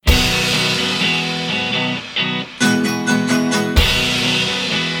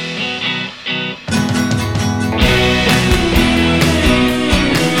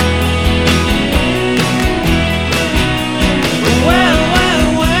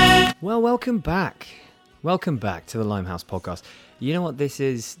Well, welcome back. Welcome back to the Limehouse podcast. You know what this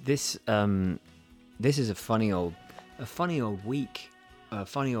is? This is a funny old week, a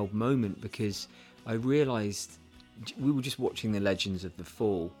funny old moment, because I realised we were just watching the Legends of the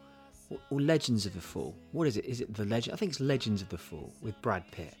Fall, or Legends of the Fall. What is it? Is it the Legend? I think it's Legends of the Fall with Brad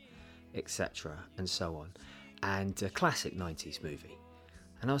Pitt, etc. and so on, and a classic 90s movie.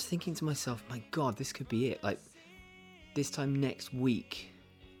 And I was thinking to myself, my God, this could be it. Like this time next week,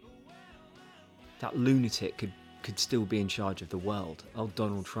 that lunatic could still be in charge of the world. Old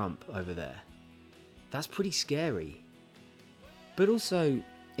Donald Trump over there. That's pretty scary. But also,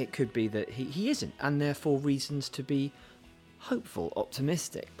 it could be that he isn't, and therefore reasons to be hopeful,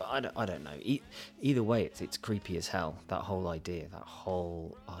 optimistic. But I don't know. Either way, it's creepy as hell, that whole idea.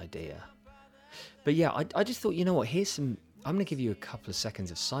 But yeah, I just thought, you know what, I'm going to give you a couple of seconds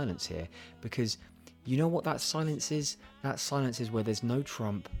of silence here, because you know what that silence is? That silence is where there's no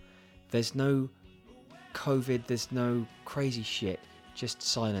Trump, there's no COVID, there's no crazy shit, just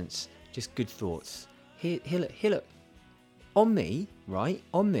silence, just good thoughts. Here, look. On me, right?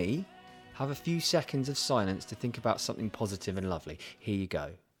 On me, have a few seconds of silence to think about something positive and lovely. Here you go.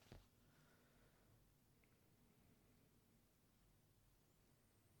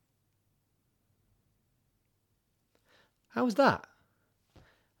 How was that?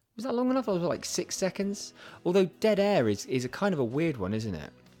 Was that long enough? I was like 6 seconds. Although dead air is a kind of a weird one, isn't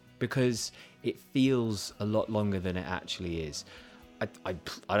it? Because it feels a lot longer than it actually is. I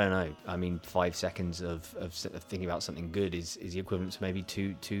don't know. I mean, 5 seconds of thinking about something good is the equivalent to maybe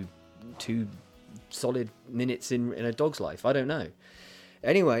two solid minutes in a dog's life. I don't know.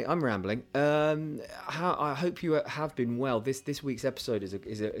 Anyway, I'm rambling. I hope you have been well. This week's episode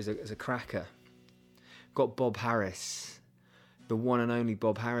is a cracker. Got Bob Harris, the one and only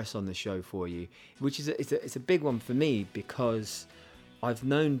Bob Harris, on the show for you, which is it's a big one for me, because I've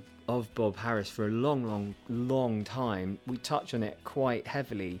known of Bob Harris for a long time. We touch on it quite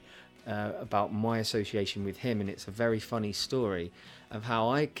heavily about my association with him, and it's a very funny story of how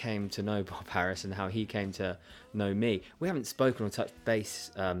I came to know Bob Harris and how he came to know me. We haven't spoken or touched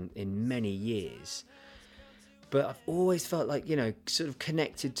base in many years, but I've always felt like, you know, sort of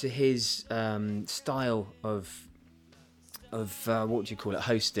connected to his style of what do you call it,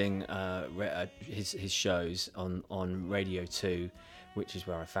 hosting his shows on Radio 2, which is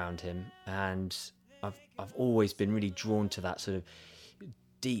where I found him. And I've always been really drawn to that sort of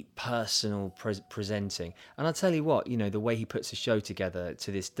deep personal presenting. And I'll tell you what, you know, the way he puts a show together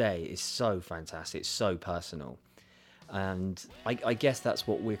to this day is so fantastic, so personal. And I guess that's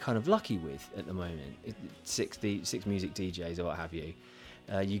what we're kind of lucky with at the moment. Six music DJs or what have you.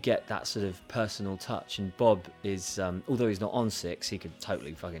 You get that sort of personal touch, and Bob is, although he's not on Six, he could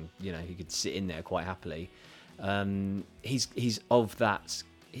totally fucking, you know, he could sit in there quite happily. He's of that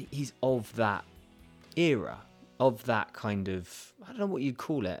era, of that kind of, I don't know what you'd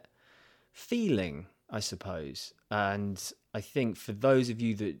call it, feeling, I suppose. And I think for those of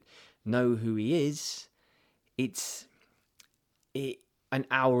you that know who he is, an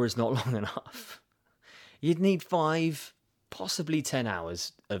hour is not long enough. You'd need 5, possibly 10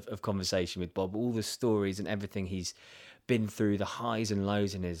 hours of conversation with Bob, all the stories and everything he's been through, the highs and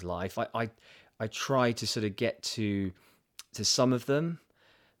lows in his life. I try to sort of get to some of them,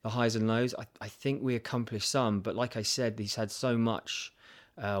 the highs and lows. I think we accomplished some, but like I said, he's had so much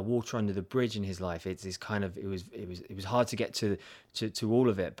water under the bridge in his life. It was hard to get to all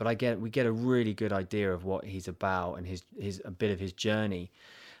of it, but we get a really good idea of what he's about and a bit of his journey.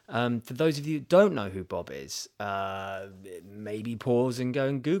 For those of you who don't know who Bob is, maybe pause and go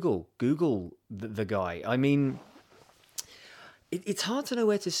and Google the guy. I mean, it's hard to know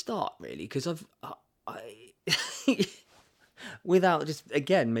where to start, really, because without just,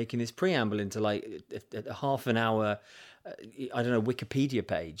 again, making this preamble into like a half an hour, I don't know, Wikipedia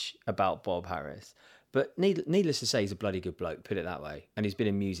page about Bob Harris. But needless to say, he's a bloody good bloke, put it that way. And he's been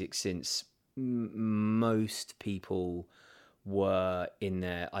in music since most people were in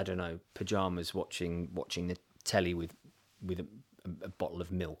their, I don't know, pajamas watching the telly with a bottle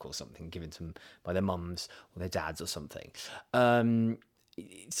of milk or something given to them by their mums or their dads or something.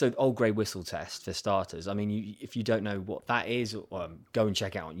 So Old Grey Whistle Test, for starters. I mean, if you don't know what that is, go and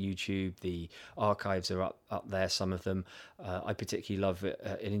check it out on YouTube. The archives are up there, some of them. I particularly love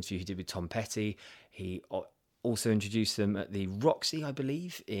an interview he did with Tom Petty. He also introduced them at the Roxy, I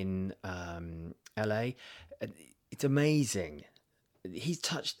believe, in LA. It's amazing. He's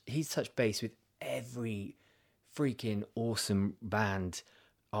touched base with every freaking awesome band,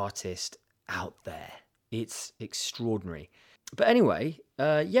 artist out there. It's extraordinary. But anyway,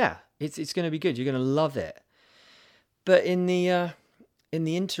 yeah, it's going to be good. You're going to love it. But in the in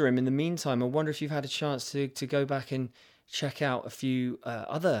the interim, in the meantime, I wonder if you've had a chance to go back and check out a few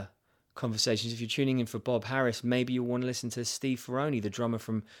other conversations. If you're tuning in for Bob Harris, maybe you'll want to listen to Steve Ferroni, the drummer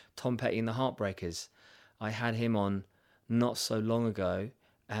from Tom Petty and the Heartbreakers. I had him on not so long ago,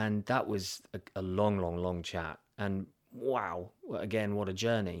 and that was a long chat. And wow, again, what a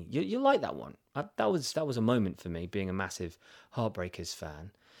journey. You like that one? That was a moment for me, being a massive Heartbreakers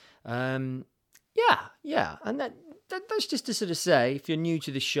fan. Yeah, and that's just to sort of say, if you're new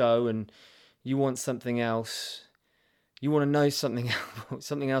to the show and you want something else, you want to know something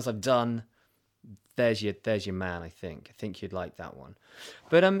else I've done, there's your man. I think you'd like that one.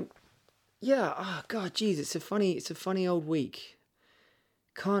 But yeah, oh god, geez, it's a funny old week.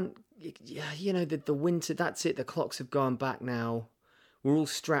 The winter, that's it. The clocks have gone back now. We're all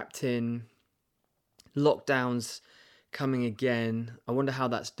strapped in. Lockdowns coming again. I wonder how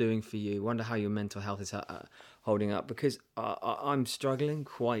that's doing for you. I wonder how your mental health is holding up, because I'm struggling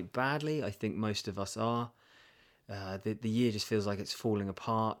quite badly. I think most of us are. The year just feels like it's falling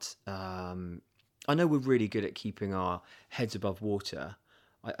apart. I know we're really good at keeping our heads above water.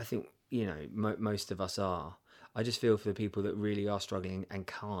 I think, most of us are. I just feel for the people that really are struggling and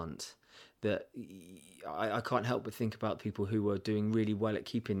can't. That I can't help but think about people who were doing really well at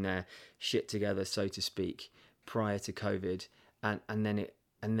keeping their shit together, so to speak, prior to COVID, and then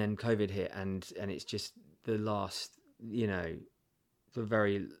COVID hit, and it's just the last, the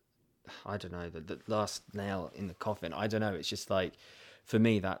last nail in the coffin. I don't know. It's just like, for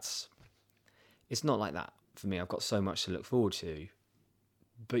me, it's not like that for me. I've got so much to look forward to,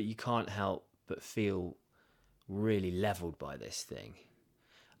 but you can't help but feel really leveled by this thing.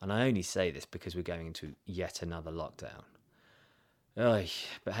 And I only say this because we're going into yet another lockdown. But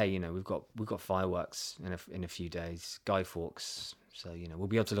hey, we've got fireworks in a few days, Guy Fawkes. So we'll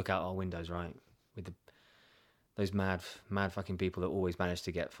be able to look out our windows, right? With those mad fucking people that always manage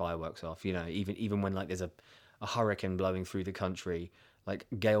to get fireworks off. Even when like there's a hurricane blowing through the country, like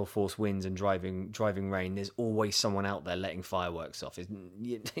gale force winds and driving rain, there's always someone out there letting fireworks off.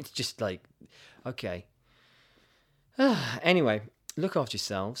 It's just like, okay. Anyway, look after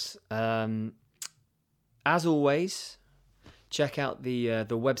yourselves. As always, check out the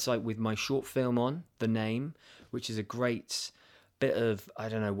website with my short film on, The Name, which is a great bit of, I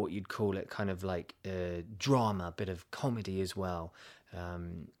don't know what you'd call it, kind of like drama, bit of comedy as well. I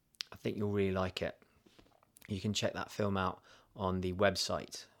think you'll really like it. You can check that film out on the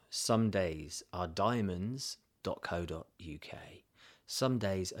website, somedaysarediamonds.co.uk.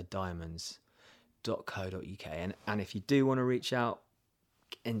 somedaysarediamonds.co.uk. And if you do want to reach out,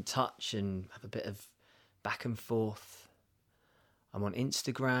 get in touch and have a bit of back and forth, I'm on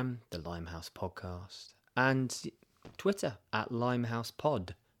Instagram, the Limehouse Podcast, and Twitter at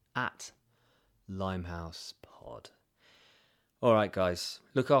LimeHousePod, at LimeHousePod. All right, guys,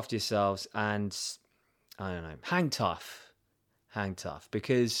 look after yourselves, and I don't know, hang tough,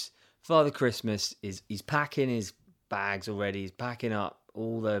 because Father Christmas he's packing his bags already. He's packing up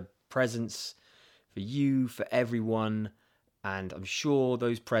all the presents for you, for everyone, and I'm sure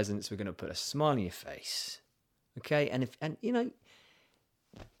those presents are going to put a smile on your face. Okay, and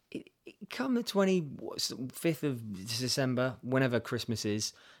come the 25th of December, whenever Christmas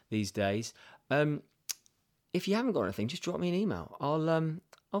is these days, if you haven't got anything, just drop me an email.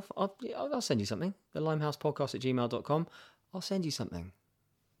 I'll send you something. The limehousepodcast@gmail.com. I'll send you something.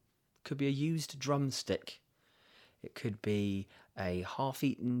 Could be a used drumstick. It could be a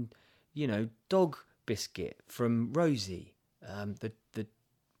half-eaten, dog biscuit from Rosie, the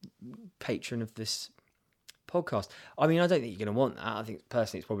patron of this podcast. I mean, I don't think you're going to want that. I think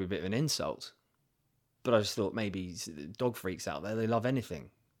personally it's probably a bit of an insult. But I just thought maybe dog freaks out there, they love anything.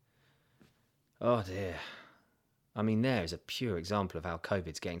 Oh dear. I mean, there is a pure example of how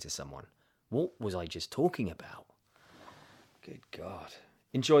COVID's getting to someone. What was I just talking about? Good God.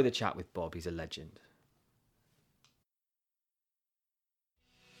 Enjoy the chat with Bob. He's a legend.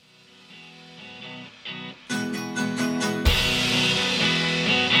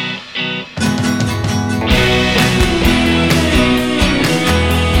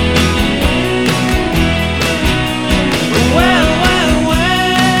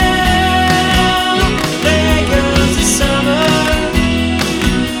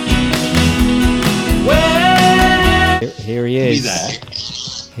 Here he is.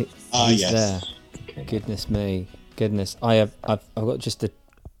 He's there. Goodness me. I've got just a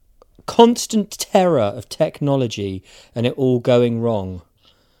constant terror of technology and it all going wrong.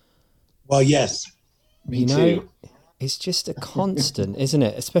 Well, yes. Me too. It's just a constant, isn't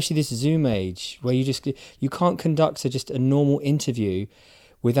it? Especially this Zoom age where you can't conduct just a normal interview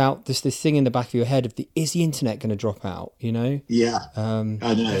without this thing in the back of your head of is the internet going to drop out? You know? Yeah, I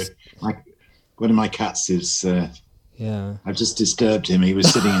know. Like one of my cats is. Yeah. I've just disturbed him. He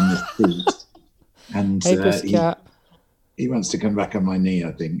was sitting in the seat, and Hey, pussycat. He wants to come back on my knee,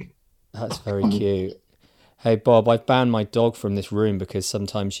 I think. That's very cute. Hey, Bob, I've banned my dog from this room because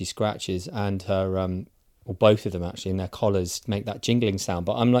sometimes she scratches and her, or both of them actually, and their collars make that jingling sound.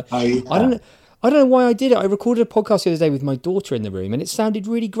 But I'm like, I don't know why I did it. I recorded a podcast the other day with my daughter in the room, and it sounded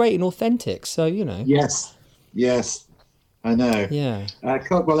really great and authentic. So, you know. Yes, I know. Yeah.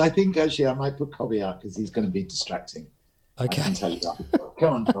 Well, I think actually I might put Cobby out because he's going to be distracting. Okay. I can tell you that.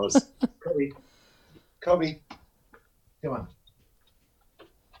 Come on, Cos. Cobby. Come on.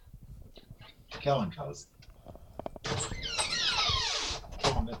 Come on, Cos.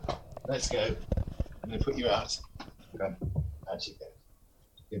 Come on, let's go. I'm going to put you out. Come. Out you go.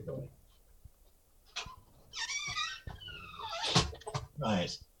 Good boy.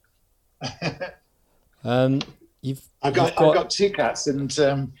 Right. I've got two cats,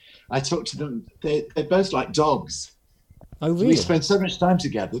 and I talk to them. They're both like dogs. Oh, really? We spend so much time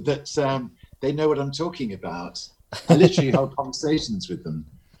together that they know what I'm talking about. I literally hold conversations with them.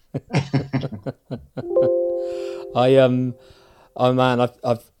 Oh man,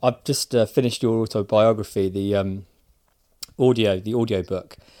 I've just finished your autobiography, the audio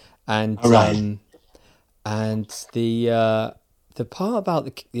book, and and the part about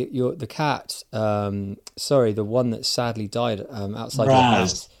the cat, the one that sadly died outside your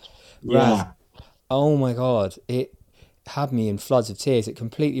house. Yeah. Oh my God, it had me in floods of tears. It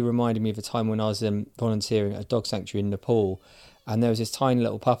completely reminded me of a time when I was volunteering at a dog sanctuary in Nepal, and there was this tiny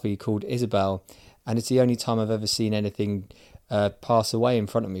little puppy called Isabel, and it's the only time I've ever seen anything pass away in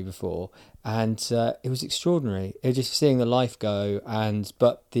front of me before, and it was extraordinary. It was just seeing the life go, I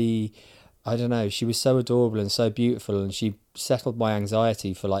don't know, she was so adorable and so beautiful, and she settled my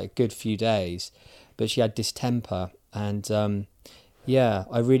anxiety for like a good few days, but she had distemper, and I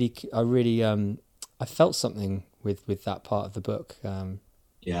felt something with that part of the book. You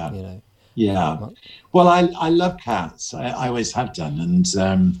know. Yeah. Well, I love cats. I always have done, and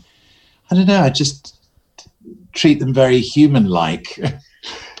I don't know. I just treat them very human-like.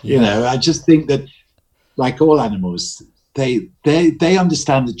 You know, I just think that, like all animals, they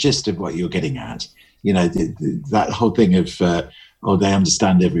understand the gist of what you're getting at. You know, that whole thing of they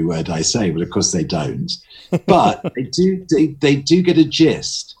understand every word I say. Well, of course they don't, but they do get a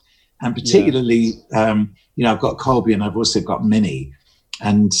gist, and particularly, you know, I've got Colby and I've also got Minnie,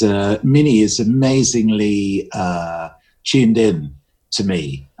 and Minnie is amazingly tuned in to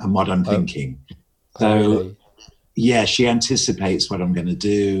me and what I'm thinking. So. Really? Yeah, she anticipates what I'm going to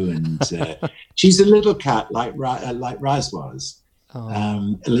do, and she's a little cat like Raz was,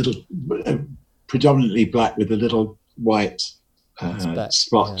 a little predominantly black with a little white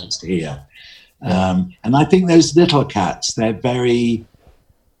spot just here. And I think those little cats, they're very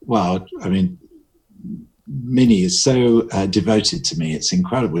well. I mean, Minnie is so devoted to me; it's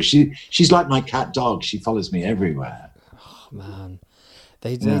incredible. She's like my cat dog. She follows me everywhere. Oh man.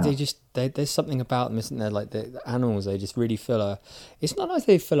 There's something about them, isn't there? Like the animals, they just really it's not like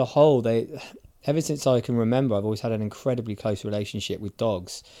they fill a hole. Ever since I can remember, I've always had an incredibly close relationship with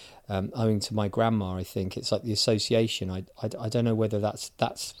dogs, owing to my grandma. I think it's like the association. I don't know whether that's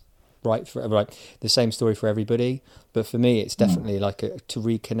right for the same story for everybody, but for me, it's definitely like to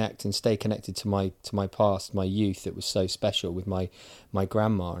reconnect and stay connected to my past, my youth. That was so special with my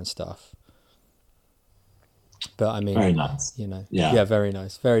grandma and stuff. But I mean, very nice. You know, yeah, very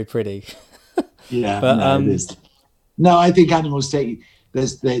nice, very pretty. Yeah, but it is. No, I think animals they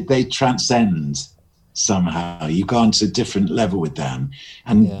transcend somehow. You go on to a different level with them,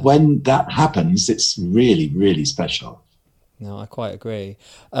 and when that happens, it's really, really special. No, I quite agree.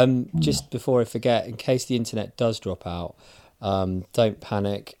 Just before I forget, in case the internet does drop out, don't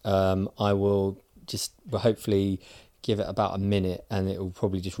panic. I will hopefully give it about a minute and it will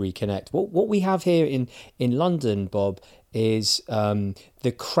probably just reconnect. What we have here in London, Bob, is the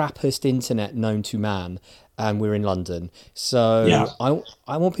crappest internet known to man, and we're in London. So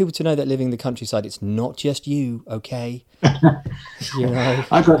I want people to know that living in the countryside, it's not just you, okay? You know,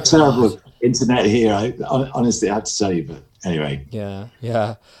 I've got terrible internet here. Honestly, I have to tell you, but anyway.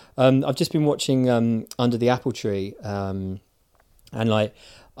 Yeah. I've just been watching Under the Apple Tree, and like,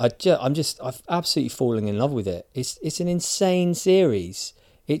 I'm absolutely falling in love with it. It's an insane series.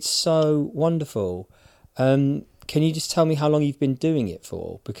 It's so wonderful. Can you just tell me how long you've been doing it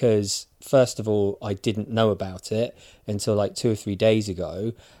for? Because first of all, I didn't know about it until like 2 or 3 days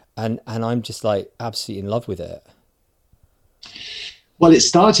ago, and I'm just like absolutely in love with it. Well, it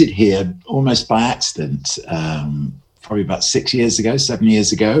started here almost by accident. probably about 7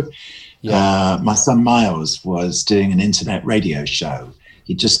 years ago. My son Miles was doing an internet radio show.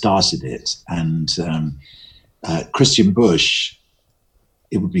 He just started it, and Christian Bush,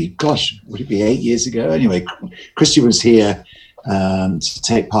 would it be 8 years ago? Anyway, Christian was here to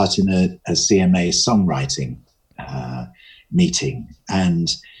take part in a CMA songwriting meeting, and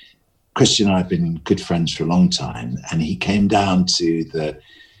Christian and I have been good friends for a long time, and he came down to the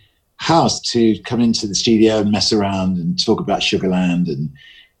house to come into the studio and mess around and talk about Sugarland and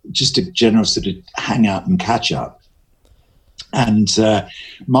just a general sort of hang out and catch up. And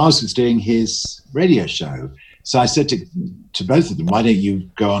Miles was doing his radio show. So I said to both of them, why don't you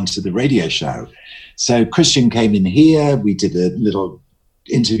go on to the radio show? So Christian came in here, we did a little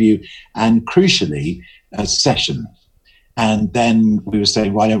interview, and crucially, a session. And then we were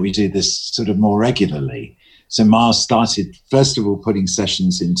saying, why don't we do this sort of more regularly? So Miles started, first of all, putting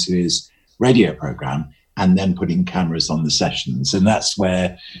sessions into his radio program and then putting cameras on the sessions. And that's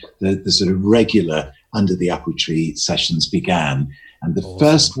where the sort of regular Under the Apple Tree sessions began. And the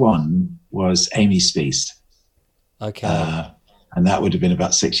first one was Amy's Feast. Okay. And that would have been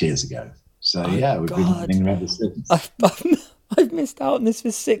about 6 years ago. So we've been running around this since. I've missed out on this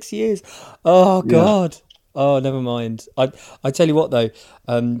for 6 years. Oh God. Yeah. Oh, never mind. I tell you what though,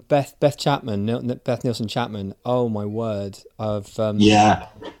 Beth Chapman, Beth Nielsen Chapman. Oh my word! I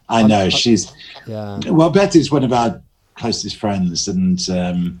know she's. Yeah. Well, Beth is one of our closest friends, and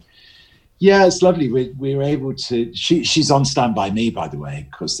it's lovely. We were able to. She's on Stand By Me, by the way,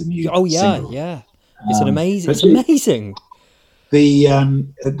 because the new. Oh yeah, single. Yeah. It's amazing. It's amazing.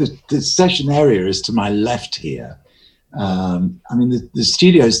 The session area is to my left here. I mean, the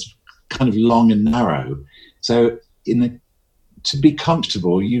studio's kind of long and narrow. So to be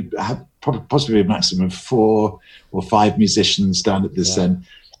comfortable, you have possibly a maximum of 4 or 5 musicians down at this end.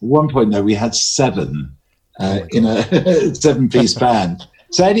 At one point, though, we had 7 in a 7-piece band.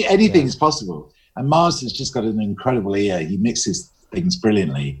 So anything is possible. And Mars has just got an incredible ear. He mixes things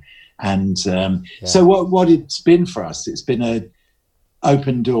brilliantly. And so what it's been for us, it's been an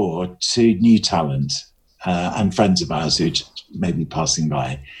open door to new talent and friends of ours who may be passing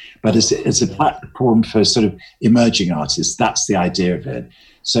by. But it's a platform for sort of emerging artists. That's the idea of it.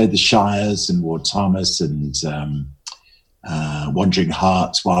 So the Shires and Ward Thomas and Wandering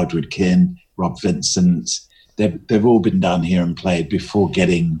Hearts, Wildwood Kin, Rob Vincent, they've all been down here and played before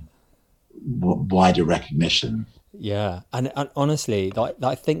getting wider recognition. Yeah, and honestly,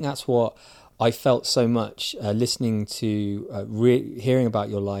 I think that's what I felt so much listening to, hearing about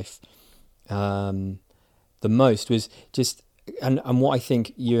your life. The most was just, and what I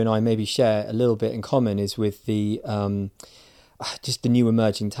think you and I maybe share a little bit in common is with the just the new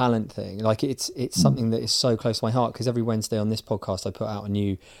emerging talent thing. Like it's something that is so close to my heart, because every Wednesday on this podcast I put out a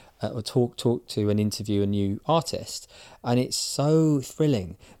new or talk to and interview a new artist, and it's so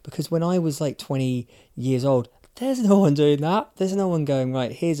thrilling because when I was like 20 years old, there's no one doing that. There's no one going,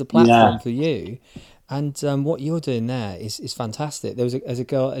 right, here's a platform for you. And what you're doing there is fantastic. There was a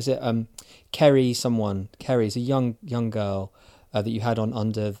girl, Kerry is a young girl that you had on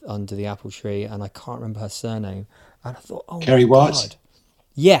under the Apple Tree, and I can't remember her surname. And I thought, oh, Kerry Watt.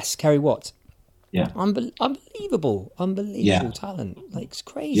 Yes, Kerry Watt. Yeah, unbelievable talent. Like, it's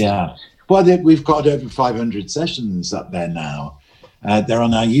crazy. Yeah, well, we've got over 500 sessions up there now. They're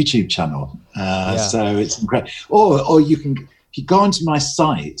on our YouTube channel, so it's incredible. Or you go onto my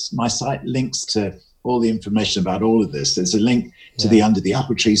site. My site links to all the information about all of this. There's a link to the Under the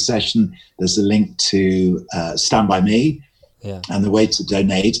Apple Tree session. There's a link to Stand By Me and the way to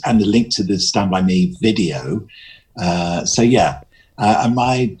donate, and the link to the Stand By Me video. And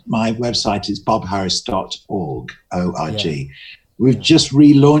my website is bobharris.org, O-R-G. We've just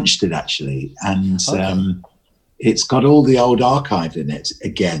relaunched it, actually, and it's got all the old archive in it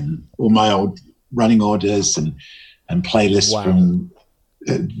again, all my old running orders and playlists from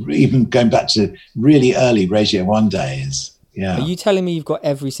even going back to really early Radio 1 days. Yeah. Are you telling me you've got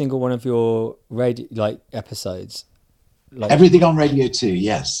every single one of your radio episodes? Everything on Radio 2,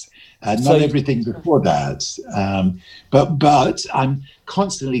 yes. Not everything before that, but I'm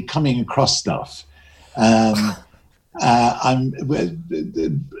constantly coming across stuff.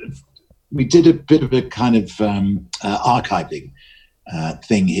 We did a bit of a kind of archiving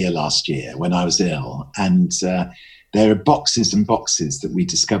thing here last year when I was ill, and there are boxes and boxes that we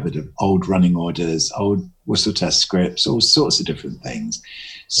discovered of old running orders, old whistle test scripts, all sorts of different things.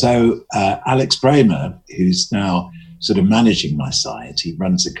 So Alex Bramer, who's now sort of managing my site, he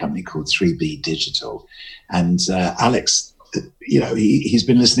runs a company called 3B Digital, and Alex, he's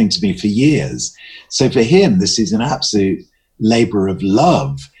been listening to me for years. So for him, this is an absolute labor of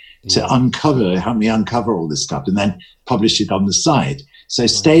love, to help me uncover all this stuff and then publish it on the site. So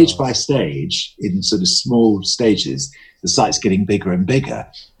stage by stage, in sort of small stages, the site's getting bigger and bigger.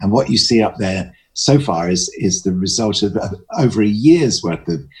 And what you see up there so far is the result of over a year's worth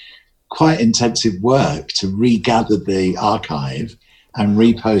of quite intensive work to regather the archive and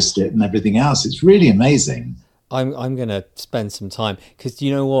repost it and everything else. It's really amazing. I'm going to spend some time, because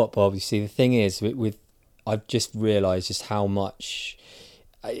you know what, Bob, you see, the thing is with I've just realised just how much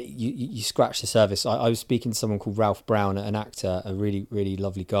you scratch the surface. I was speaking to someone called Ralph Brown, an actor, a really, really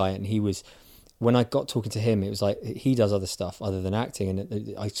lovely guy. And he was, when I got talking to him, it was like, he does other stuff other than acting.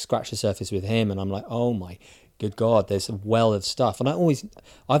 And I scratched the surface with him and I'm like, oh my good God, there's a well of stuff. And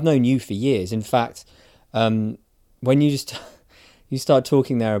I've known you for years. In fact, when you start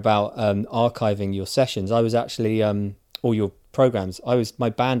talking there about archiving your sessions, I was actually, or your programs, my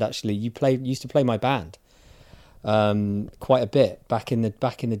band actually, used to play my band quite a bit back in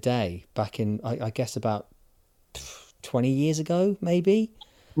the day, I guess about 20 years ago, maybe.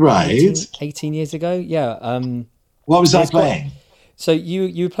 Right. 18 years ago. Yeah. What was I playing? So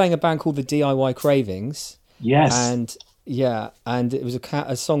you were playing a band called the DIY Cravings. Yes. And it was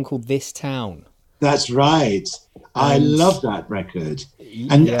a song called This Town. That's right. I love that record.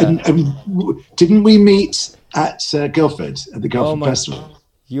 And didn't we meet at Guildford, at the Guildford Festival?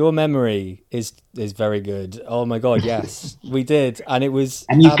 Your memory is very good. Oh my God, yes, we did, and it was.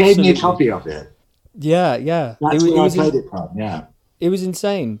 And you gave me a copy of it. Yeah. That's where I played it from. Yeah. It was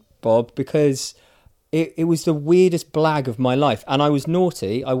insane, Bob, because it was the weirdest blag of my life, and I was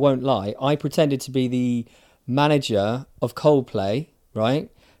naughty. I won't lie. I pretended to be the manager of Coldplay, right?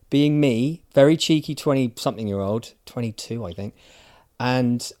 Being me, very cheeky 20-something-year-old, 22, I think,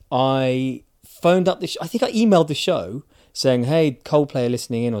 and I phoned up I think I emailed the show saying, hey, Coldplay are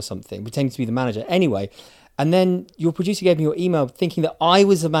listening in or something, pretending to be the manager. Anyway, and then your producer gave me your email thinking that I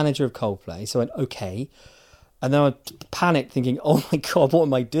was the manager of Coldplay. So I went, okay. And then I panicked thinking, oh my God, what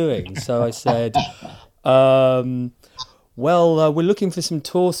am I doing? So I said, we're looking for some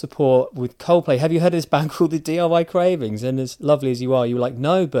tour support with Coldplay. Have you heard of this band called the DIY Cravings? And as lovely as you are, you were like,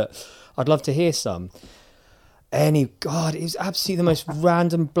 no, but I'd love to hear some. God, it was absolutely the most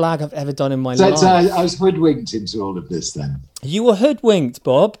random blag I've ever done in my life. So I was hoodwinked into all of this then. You were hoodwinked,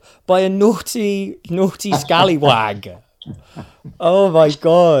 Bob, by a naughty scallywag. Oh my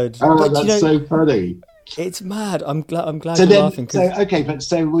God! Oh, but, that's so funny. It's mad. I'm glad you're laughing.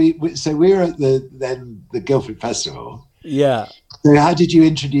 So we were at the Guildford Festival. Yeah. So how did you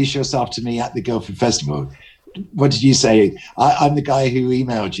introduce yourself to me at the Guildford Festival? What did you say? I'm the guy who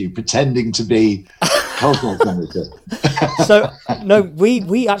emailed you, pretending to be Coldplay manager. So no,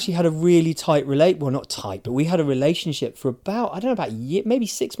 we actually had a really tight not tight, but we had a relationship for about a year, maybe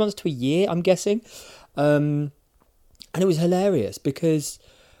 6 months to a year, I'm guessing, and it was hilarious because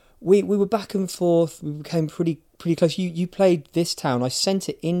we were back and forth. We became pretty close. You played This Town. I sent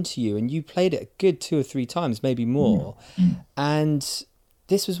it in to you, and you played it a good 2 or 3 times, maybe more, and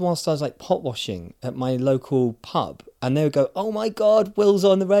this was whilst I was like pot washing at my local pub, and they would go, oh my God, Will's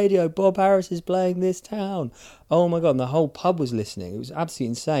on the radio, Bob Harris is playing This Town. Oh my God, and the whole pub was listening. It was absolutely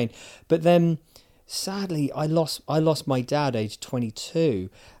insane. But then sadly I lost my dad aged 22,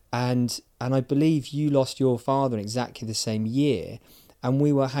 and I believe you lost your father in exactly the same year, and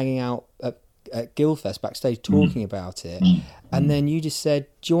we were hanging out at Guildfest backstage talking about it, and then you just said,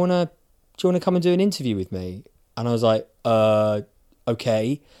 do you want to come and do an interview with me? And I was like,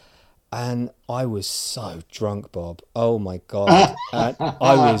 okay. And I was so drunk, Bob. Oh my God. I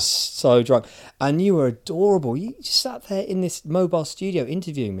was so drunk. And you were adorable. You just sat there in this mobile studio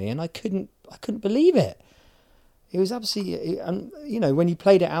interviewing me, and I couldn't believe it. It was absolutely, and when you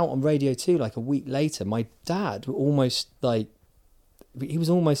played it out on Radio 2 like a week later, my dad almost he was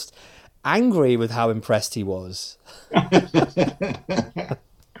almost angry with how impressed he was.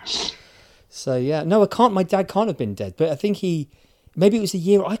 So yeah, no, my dad can't have been dead, but I think maybe it was a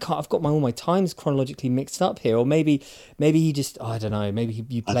year. I've got all my times chronologically mixed up here, or maybe he just, I don't know. Maybe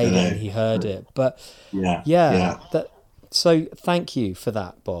you played it and he heard it, but yeah. So thank you for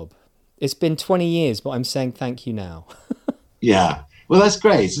that, Bob. It's been 20 years, but I'm saying thank you now. Yeah, well, that's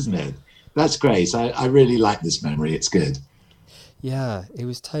great, isn't it? That's great. I really like this memory. It's good. Yeah, it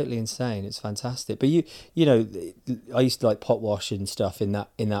was totally insane. It's fantastic. But I used to like pot wash and stuff in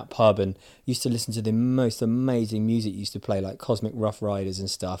that pub, and used to listen to the most amazing music you used to play, like Cosmic Rough Riders and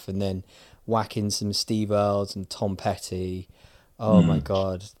stuff, and then whack in some Steve Earles and Tom Petty. Oh my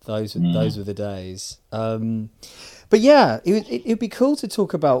God, those were the days. But yeah, it'd be cool to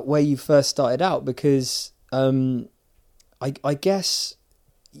talk about where you first started out, because I guess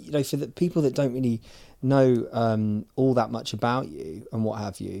for the people that don't really know all that much about you and what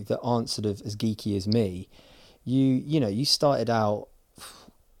have you, that aren't sort of as geeky as me, you started out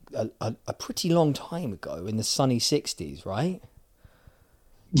a pretty long time ago in the sunny 60s, right?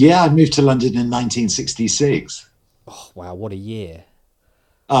 Yeah, I moved to London in 1966. Oh, wow, what a year.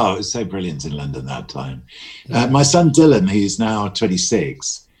 Oh, it was so brilliant in London that time. Yeah. My son Dylan, who's now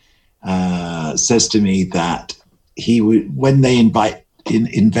 26, says to me that he would, when they invent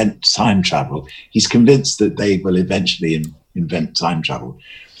time travel, he's convinced that they will eventually invent time travel.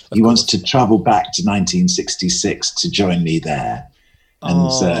 He wants to travel back to 1966 to join me there.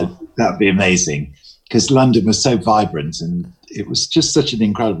 And that'd be amazing, because London was so vibrant and it was just such an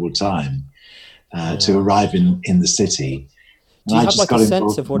incredible time to arrive in the city. Do you have like a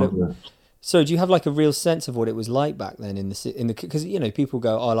sense of what it? So do you have like a real sense of what it was like back then in the because people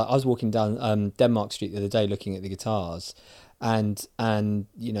go, oh, like I was walking down Denmark Street the other day looking at the guitars, and the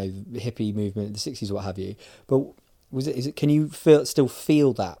hippie movement in the 60s, what have you. But can you still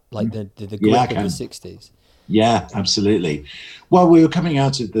feel that, like the grip of the 60s? Yeah, absolutely. Well, we were coming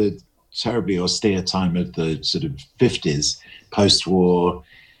out of the terribly austere time of the sort of 50s, post-war.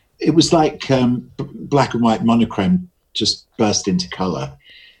 It was like black and white monochrome just burst into color.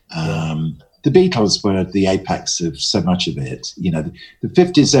 The Beatles were the apex of so much of it. The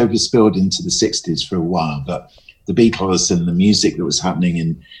 50s overspilled into the 60s for a while, but the Beatles and the music that was happening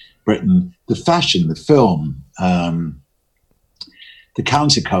in Britain, the fashion, the film, the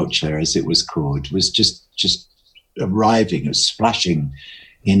counterculture, as it was called, was just arriving, it was splashing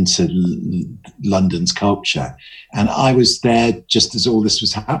into London's culture. And I was there just as all this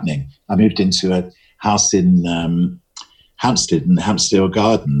was happening. I moved into a house in Hampstead and Hampstead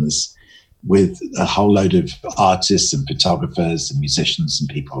Gardens with a whole load of artists and photographers and musicians and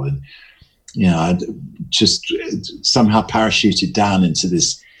people. And, I just somehow parachuted down into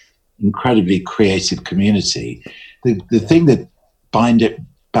this incredibly creative community. The thing that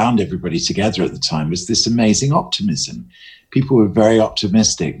bound everybody together at the time was this amazing optimism. People were very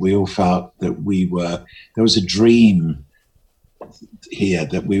optimistic. We all felt that there was a dream here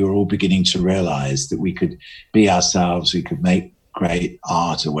that we were all beginning to realize, that we could be ourselves, we could make great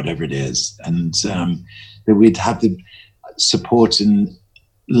art or whatever it is, and that we'd have the support and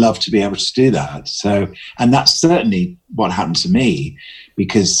love to be able to do that. So, and that's certainly what happened to me,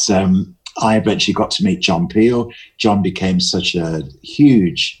 because I eventually got to meet John Peel. John became such a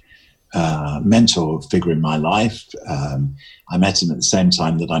huge mentor figure in my life. I met him at the same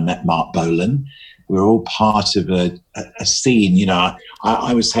time that I met Mark Bolan. We're all part of a scene.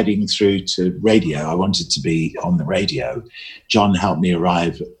 I was heading through to radio. I wanted to be on the radio. John helped me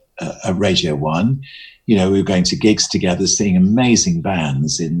arrive at Radio 1. We were going to gigs together, seeing amazing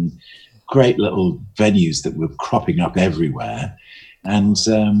bands in great little venues that were cropping up everywhere. And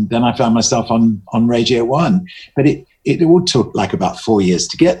then I found myself on Radio 1. But it all took like about 4 years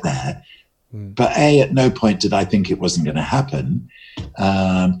to get there. But A, at no point did I think it wasn't going to happen.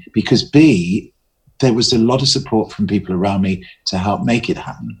 Because B, there was a lot of support from people around me to help make it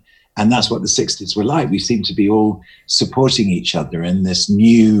happen. And that's what the 60s were like. We seemed to be all supporting each other in this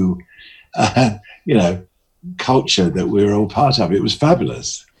new, culture that we were all part of. It was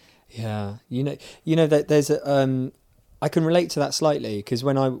fabulous. Yeah. That there's I can relate to that slightly, because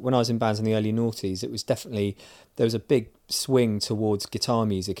when I was in bands in the early noughties, it was definitely, there was a big swing towards guitar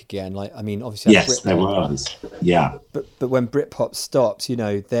music again. Like, I mean, obviously, yes, there was, yeah. But when Britpop stopped,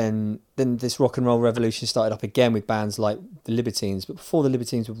 then this rock and roll revolution started up again with bands like the Libertines. But before the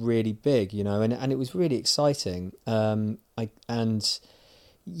Libertines were really big, and it was really exciting. There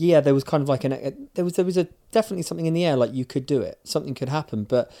was kind of like there was definitely something in the air, like you could do it, something could happen.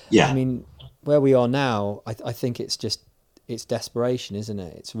 But yeah, I mean, where we are now, I think it's desperation, isn't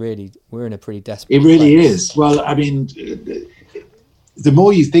it? It's really, we're in a pretty desperate It really place. is. Well, I mean, the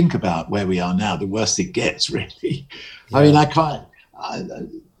more you think about where we are now, the worse it gets, really. Yeah. I mean,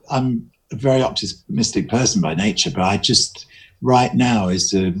 I'm a very optimistic person by nature, but I just, right now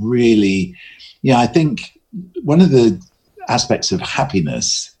is a really, I think one of the aspects of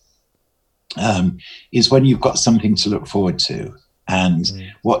happiness is when you've got something to look forward to. And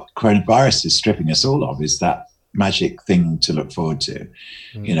what coronavirus is stripping us all of is that magic thing to look forward to,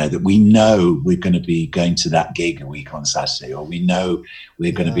 that we know we're going to be going to that gig a week on Saturday, or we know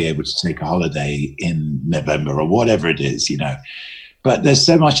we're going to be able to take a holiday in November or whatever it is, but there's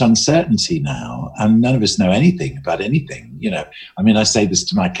so much uncertainty now, and none of us know anything about anything. I mean, I say this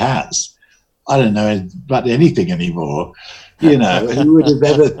to my cats, I don't know about anything anymore. Who would have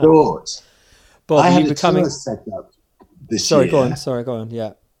ever thought? Bob, I had a tour set up this year. Go on.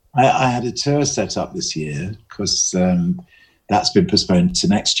 Yeah. I had a tour set up this year because that's been postponed to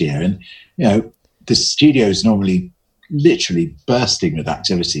next year. And, the studio is normally literally bursting with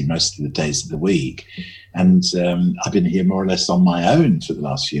activity most of the days of the week. And I've been here more or less on my own for the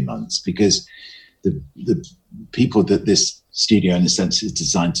last few months because the people that this studio, in a sense, is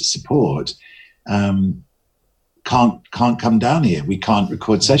designed to support can't come down here. We can't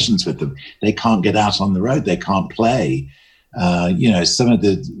record sessions with them. They can't get out on the road. They can't play. Some of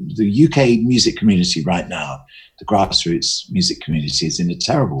the UK music community right now, the grassroots music community, is in a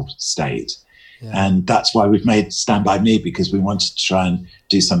terrible state. Yeah. And that's why we've made Stand By Me, because we wanted to try and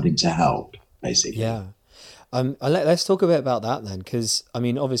do something to help, basically. Yeah. Let's talk a bit about that then, because I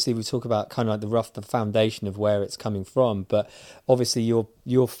mean, obviously we talk about kind of like the foundation of where it's coming from, but obviously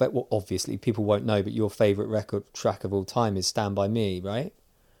obviously people won't know, but your favorite record track of all time is Stand By Me, right?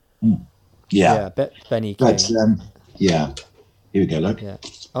 Yeah. Yeah, Benny King. But, yeah, here we go. Look. Yeah.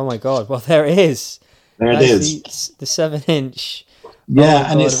 Oh my God! Well, there it is. There it is. The 7-inch.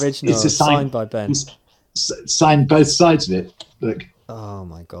 Yeah, and original, it's signed by Ben. Signed both sides of it. Look. Oh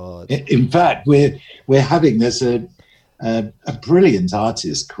my God! In fact, there's a brilliant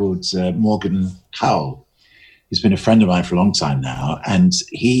artist called Morgan Howell, who's been a friend of mine for a long time now, and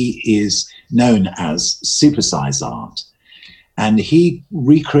he is known as Supersize Art, and he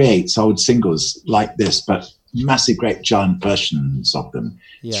recreates old singles like this, but massive, great, giant versions of them,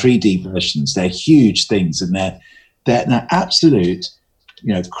 3D versions. They're huge things, and they're an absolute,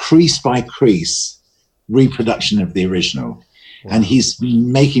 crease by crease reproduction of the original. Wow. And he's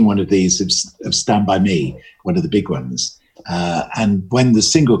making one of these of Stand By Me, one of the big ones. And when the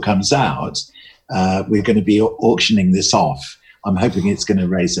single comes out, we're going to be auctioning this off. I'm hoping it's going to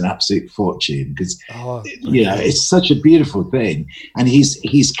raise an absolute fortune because, it's such a beautiful thing. And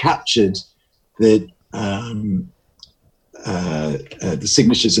he's captured the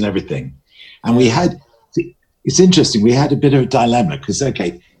signatures and everything. And it's interesting, we had a bit of a dilemma because,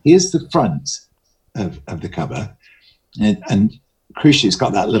 here's the front of the cover. And crucially, it's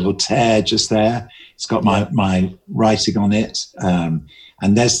got that little tear just there. It's got my writing on it. And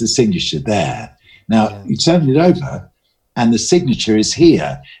there's the signature there. Now, you turn it over and the signature is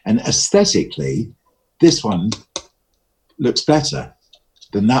here. And aesthetically, this one looks better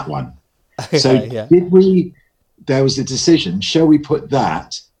than that one. So there was a decision, shall we put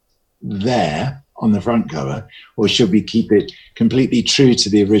that there on the front cover, or should we keep it completely true to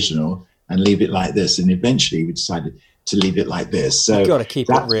the original and leave it like this? And eventually we decided to leave it like this. So you've got to keep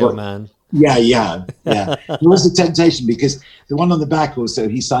it real, man. Yeah. There was a temptation because the one on the back also,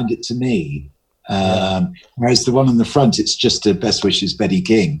 he signed it to me. Whereas the one on the front, it's just a Best Wishes, Betty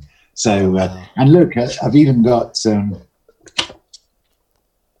King. So, and look, I've even got him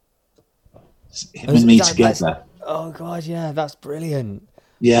and me together. Oh God, yeah, that's brilliant.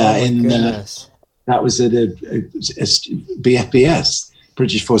 Yeah, that was at a BFBS,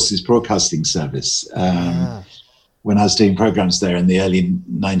 British Forces Broadcasting Service, when I was doing programs there in the early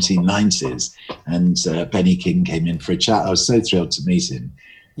 1990s, and Benny King came in for a chat. I was so thrilled to meet him.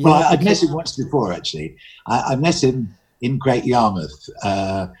 Yeah, well, I'd met him once before, actually. I met him in Great Yarmouth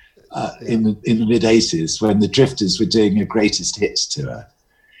in the mid-80s when the Drifters were doing a greatest hits tour.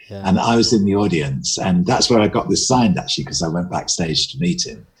 Yeah. And I was in the audience, and that's where I got this signed, actually, because I went backstage to meet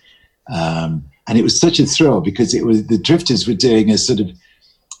him. And it was such a thrill because the Drifters were doing a sort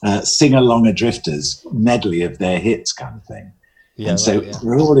of sing-along Drifters medley of their hits kind of thing. Yeah, and so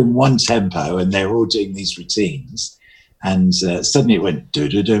we're all in one tempo, and they're all doing these routines. And suddenly it went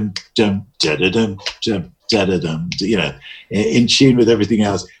do-do-dum, dum, da-da-dum, dum, da-da-dum, in tune with everything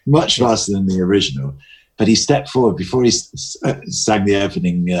else, much faster than the original. But he stepped forward before he sang the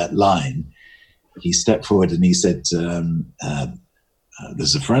opening line. He stepped forward and he said,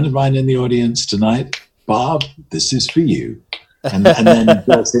 there's a friend of mine in the audience tonight. Bob, this is for you. And then he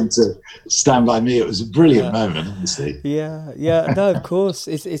burst into Stand By Me. It was a brilliant moment, obviously. Yeah, no, of course.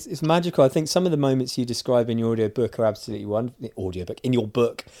 It's magical. I think some of the moments you describe in your audiobook are absolutely in your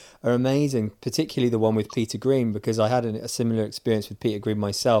book are amazing, particularly the one with Peter Green, because I had a similar experience with Peter Green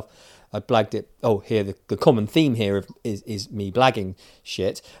myself. I blagged it. Oh, here, the common theme here is me blagging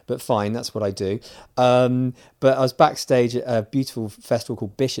shit, but fine, that's what I do. But I was backstage at a beautiful festival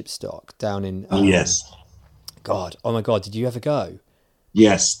called Bishopstock down in... yes. Oh my God, did you ever go?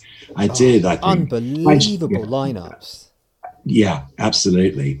 Yes, I did, I think. Unbelievable lineups. Yeah,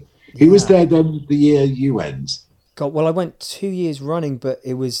 absolutely. Who was there then the year you went? God, well, I went 2 years running, but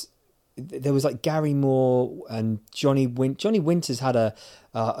there was like Gary Moore and Johnny Winters had a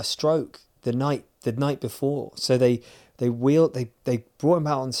stroke the night before, so they brought him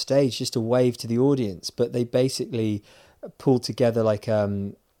out on stage just to wave to the audience, but they basically pulled together like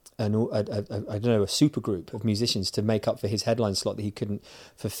a I don't know, a super group of musicians to make up for his headline slot that he couldn't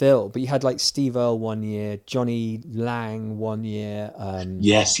fulfill. But you had like Steve Earle one year, Johnny Lang one year.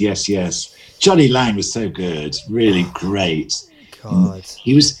 Yes. Johnny Lang was so good, really great. God,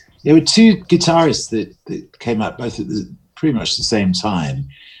 There were two guitarists that came up both at pretty much the same time,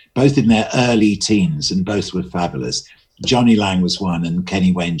 both in their early teens, and both were fabulous. Johnny Lang was one, and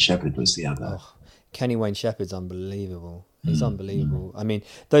Kenny Wayne Shepherd was the other. Oh, Kenny Wayne Shepherd's unbelievable. He's unbelievable. I mean,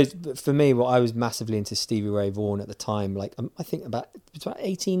 those for me. Well, I was massively into Stevie Ray Vaughan at the time. Like, I think about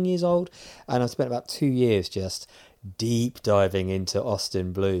 18 years old, and I spent about 2 years just deep diving into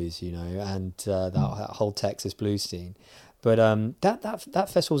Austin blues, you know, and that whole Texas blues scene. But that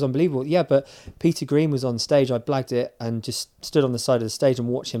festival was unbelievable. Yeah, but Peter Green was on stage. I blagged it and just stood on the side of the stage and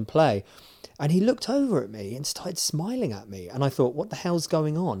watched him play. And he looked over at me and started smiling at me. And I thought, what the hell's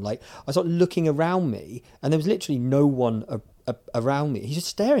going on? Like, I started looking around me and there was literally no one around me. He's just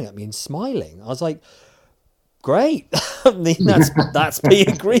staring at me and smiling. I was like, great. I mean, that's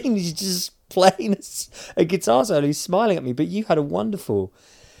Peter Green. He's just playing a guitar solo. He's smiling at me. But you had a wonderful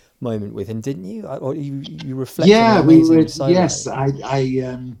moment with him, didn't you? Or you reflected on an amazing solo. Yes, I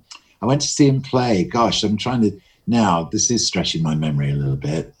went to see him play. Gosh, I'm trying to... Now, this is stretching my memory a little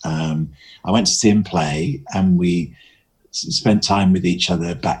bit. I went to see him play and we spent time with each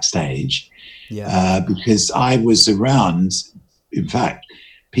other backstage because I was around. In fact,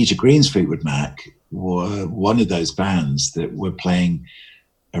 Peter Green's Fleetwood Mac were one of those bands that were playing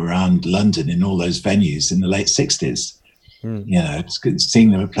around London in all those venues in the late 60s. You know, seeing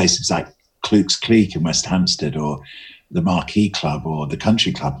them at places like Kluke's Cleek in West Hampstead or the Marquee Club or the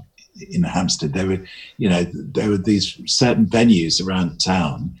Country Club in Hampstead. There were these certain venues around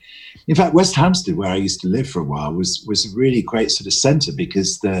town. In fact, West Hampstead, where I used to live for a while, was a really great sort of centre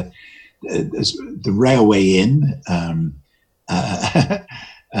because the Railway Inn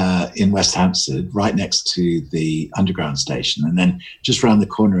in West Hampstead, right next to the Underground station, and then just round the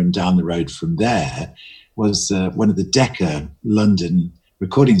corner and down the road from there was one of the Decca London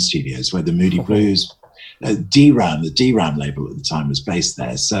recording studios where the Moody Blues. D-Ram, the D-Ram label at the time was based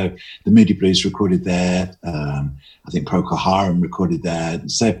there. So the Moody Blues recorded there. I think Procol Harum recorded there.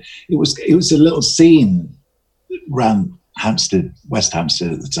 So it was a little scene around Hampstead, West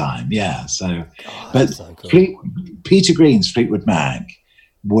Hampstead at the time. Yeah. So, but so cool. Peter Green's Fleetwood Mac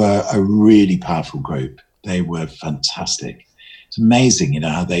were a really powerful group. They were fantastic. It's amazing, you know,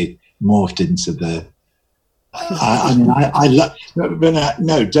 how they morphed into the... I love,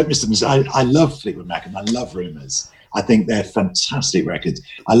 no, don't miss them. I love Fleetwood Mac and I love Rumours. I think they're fantastic records.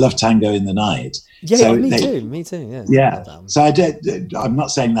 I love Tango in the Night. Yeah, so me too. Yeah. So I'm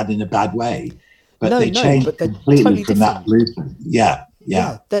not saying that in a bad way, but they changed completely totally from that blueprint. Yeah.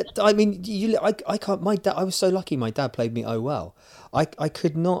 That, I mean, I can't. My dad. I was so lucky. My dad played me "Oh Well." I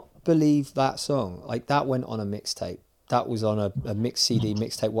could not believe that song. Like, that went on a mixtape. That was on a mixed CD,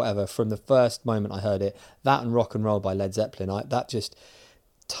 mixtape, whatever. From the first moment I heard it, that and Rock and Roll by Led Zeppelin, that just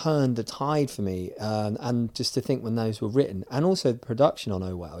turned the tide for me. And just to think when those were written, and also the production on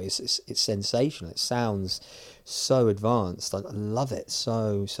Oh Well, it's sensational. It sounds so advanced. I love it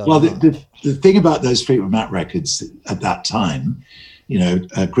so well, much. The thing about those Fleetwood Mac records at that time, you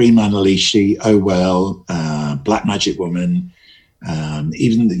know, Green Man Alishi, Oh Well, Black Magic Woman,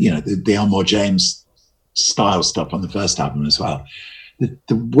 even the Elmore James style stuff on the first album as well.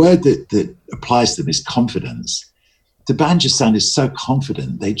 The word that applies to them is confidence. The band just sounded so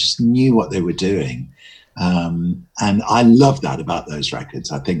confident. They just knew what they were doing. And I love that about those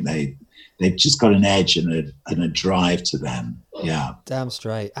records. I think they've just got an edge and a drive to them. Yeah. Damn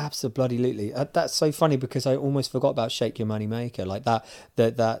straight. Absolutely. That's so funny because I almost forgot about Shake Your Money Maker. Like that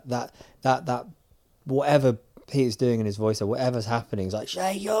whatever Peter's doing in his voice or whatever's happening, it's like,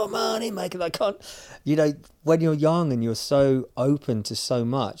 shake your money maker. I can't, you know, when you're young and you're so open to so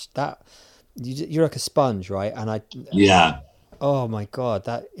much, that you're like a sponge, right? And oh my God,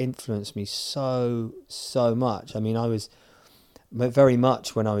 that influenced me so much. I mean, I was very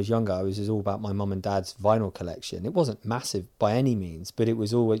much, when I was younger, I was just all about my mum and dad's vinyl collection. It wasn't massive by any means, but it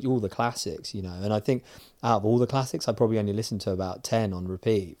was always all the classics, you know. And I think out of all the classics, I probably only listened to about 10 on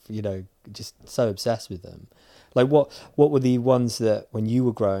repeat, you know, just so obsessed with them. Like, what were the ones that when you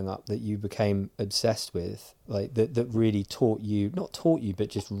were growing up that you became obsessed with, like that really not taught you, but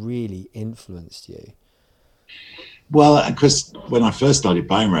just really influenced you? Well, because when I first started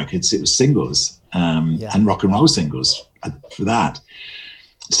buying records, it was singles and rock and roll singles for that.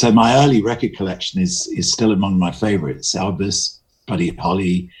 So my early record collection is still among my favorites. Elvis, Buddy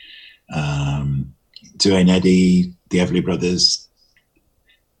Holly, Duane Eddy, the Everly Brothers.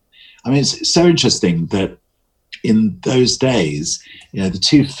 I mean, it's so interesting that in those days, the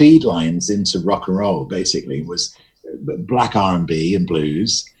two feed lines into rock and roll basically was black R&B and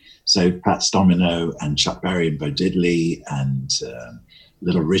blues. So Fats Domino and Chuck Berry and Bo Diddley and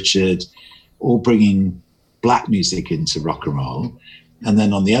Little Richard, all bringing black music into rock and roll. And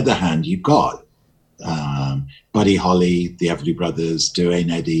then on the other hand, you've got Buddy Holly, the Everly Brothers, Duane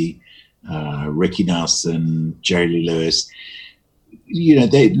Eddy, Ricky Nelson, Jerry Lee Lewis.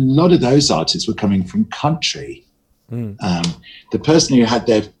 A lot of those artists were coming from country. The person who had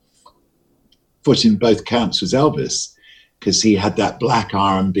their foot in both camps was Elvis, because he had that black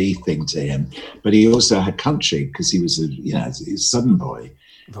R&B thing to him, but he also had country because he was a Southern boy.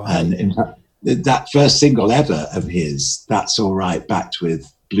 Right. And in fact, that first single ever of his, That's All Right, backed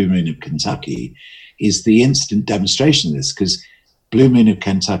with Blue Moon of Kentucky, is the instant demonstration of this, because Blue Moon of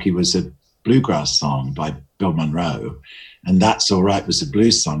Kentucky was a bluegrass song by Bill Monroe, and That's All Right was a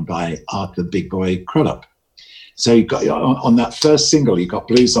blues song by Arthur Big Boy Crudup. So you got on that first single, you got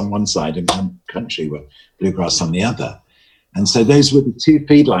blues on one side and country with bluegrass on the other. And so those were the two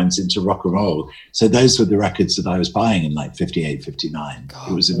feed lines into rock and roll. So those were the records that I was buying in like 58, 59. God,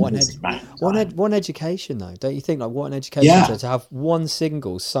 it was one education though, don't you think? Like what an education to have one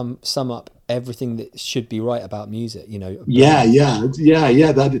single sum up everything that should be right about music, Yeah.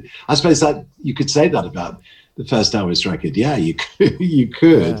 That, I suppose that you could say that about the first Elvis record. Yeah, you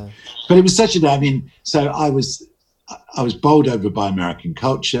could. Yeah. But it was such so I was bowled over by American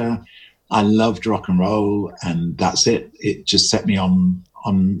culture. I loved rock and roll, and that's it. It just set me on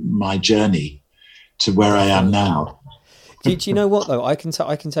my journey to where I am now. Do you know what though? I can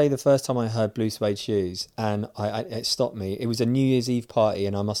tell you the first time I heard Blue Suede Shoes, and it stopped me. It was a New Year's Eve party,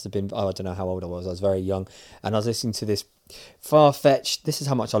 and I must have been I don't know how old I was. I was very young, and I was listening to this far-fetched. This is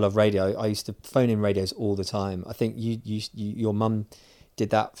how much I love radio. I used to phone in radios all the time. I think your mum did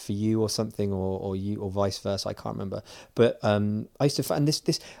that for you or something, or you, or vice versa, I can't remember, but I used to, and this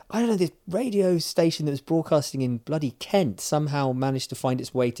I don't know, this radio station that was broadcasting in bloody Kent somehow managed to find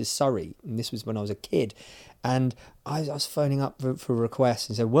its way to Surrey, and this was when I was a kid, and I was phoning up for requests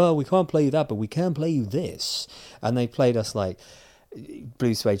and said, well, we can't play you that, but we can play you this, and they played us like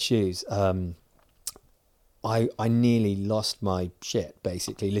Blue Suede Shoes. I nearly lost my shit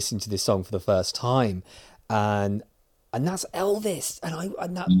basically listening to this song for the first time, and that's Elvis, and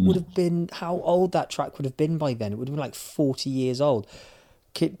that would have been how old that track would have been by then. It would have been like 40 years old.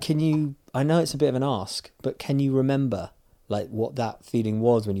 Can you? I know it's a bit of an ask, but can you remember like what that feeling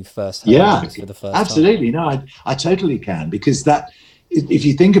was when you first heard it for the first absolutely. time? No, I totally can, because that, if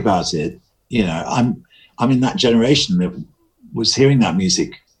you think about it, I'm in that generation that was hearing that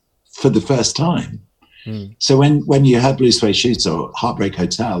music for the first time. So when you heard Blue Suede Shoes or Heartbreak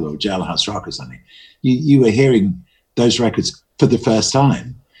Hotel or Jailhouse Rock or something, you were hearing those records for the first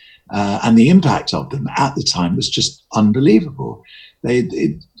time, and the impact of them at the time was just unbelievable.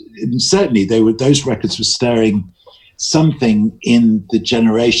 Certainly those records were stirring something in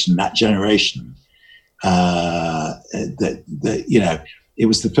that generation. It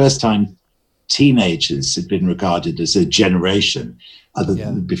was the first time teenagers had been regarded as a generation. Other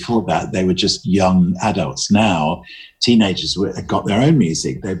than before that, they were just young adults. Now, teenagers had got their own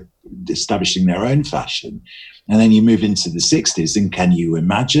music. They're establishing their own fashion. And then you move into the 60s, and can you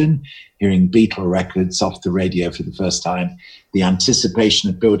imagine hearing Beatle records off the radio for the first time? The anticipation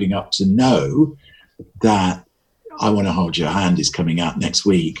of building up to know that I Want to Hold Your Hand is coming out next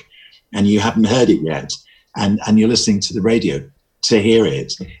week, and you haven't heard it yet. And you're listening to the radio to hear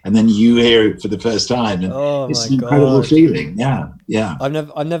it, and then you hear it for the first time, and it's an incredible feeling. Yeah.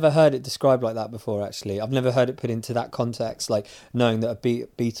 I've never heard it described like that before. Actually, I've never heard it put into that context, like knowing that the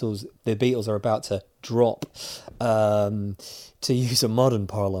Beatles are about to drop, to use a modern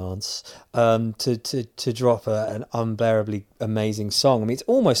parlance, to drop an unbearably amazing song. I mean, it's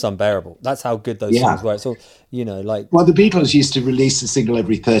almost unbearable. That's how good those songs were. It's all, Well, the Beatles used to release a single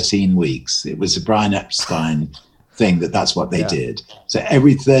every 13 weeks. It was a Brian Epstein thing that's what they did. So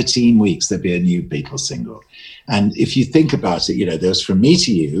every 13 weeks there'd be a new Beatles single. And if you think about it, there was From Me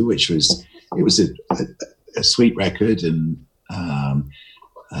to You, which was a sweet record, and I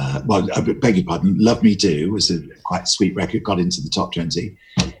beg your pardon, Love Me Do was a quite sweet record, got into the top 20.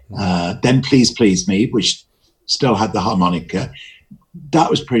 Then Please Please Me, which still had the harmonica, that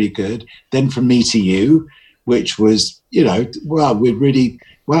was pretty good. Then From Me to You, which was, this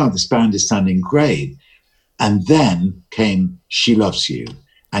band is sounding great. And then came She Loves You,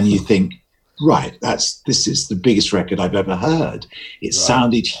 and you think, right, this is the biggest record I've ever heard. It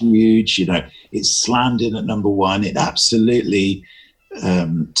sounded huge, it slammed in at number one. It absolutely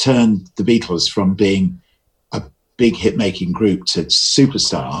turned the Beatles from being a big hit-making group to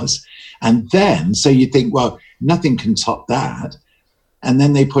superstars. And then, so you think, well, nothing can top that. And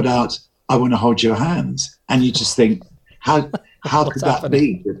then they put out I Want to Hold Your Hand, and you just think, how could that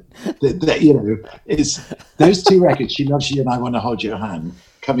be? That you know, it's those two records, She Loves You and I Want to Hold Your Hand,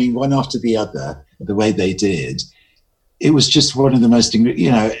 coming one after the other the way they did. It was just one of the most,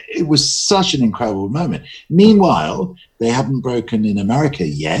 you know, it was such an incredible moment. Meanwhile, they haven't broken in America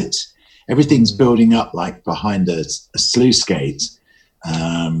yet. Everything's building up like behind a sluice gate.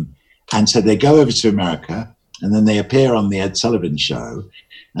 And so they go over to America, and then they appear on the Ed Sullivan Show.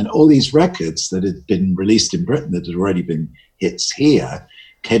 And all these records that had been released in Britain that had already been hits here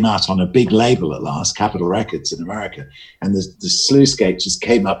came out on a big label at last, Capitol Records in America. And the sluice gate just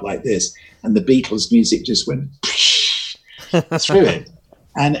came up like this, and the Beatles music just went through it.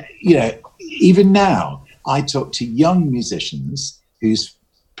 And, you know, even now, I talk to young musicians whose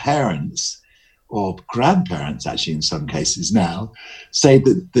parents or grandparents, actually in some cases now, say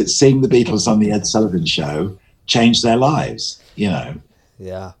that seeing the Beatles on the Ed Sullivan Show changed their lives, you know.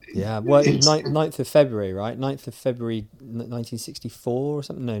 Yeah. Well, 9th of February, right? 9th of February, 1964 or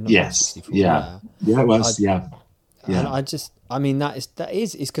something? No, not yes. 1964. Yeah, it was, yeah. And I mean, that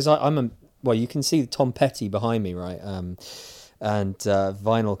is because well, you can see Tom Petty behind me, right? And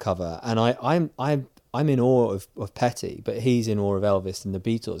vinyl cover, and I'm in awe of Petty, but he's in awe of Elvis and the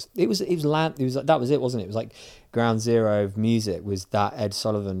Beatles. It was that was it, wasn't it? It was like ground zero of music was that Ed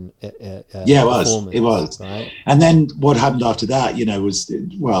Sullivan. Yeah, it was. Right? And then what happened after that, you know, was,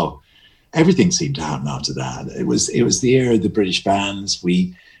 well, everything seemed to happen after that. It was the era of the British bands.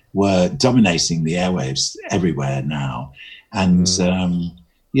 We were dominating the airwaves everywhere now, and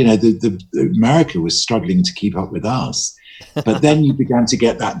you know, the America was struggling to keep up with us. But then you began to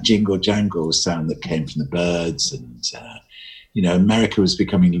get that jingle jangle sound that came from the Byrds, and you know, America was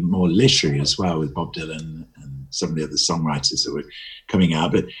becoming more literary as well with Bob Dylan and some of the other songwriters that were coming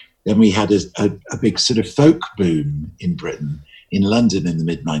out. But then we had a big sort of folk boom in Britain, in London in the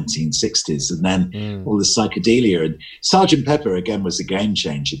mid 1960s, and then all the psychedelia, and Sgt. Pepper again was a game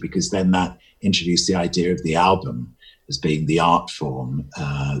changer, because then that introduced the idea of the album as being the art form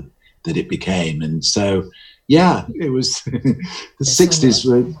that it became. And so, yeah, it was the 60s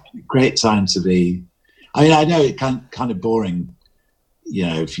were a great time to be. I mean, I know it kind of boring, you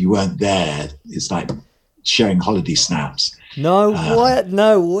know, if you weren't there. It's like showing holiday snaps. No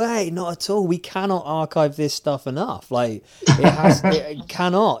way, not at all. We cannot archive this stuff enough. Like, it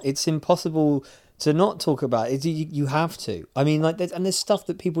cannot. It's impossible to not talk about it. You have to. I mean, like, there's stuff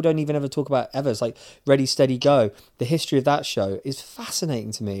that people don't even ever talk about ever. It's like Ready, Steady, Go. The history of that show is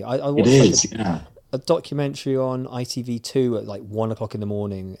fascinating to me. I watched a documentary on ITV2 at like 1 o'clock in the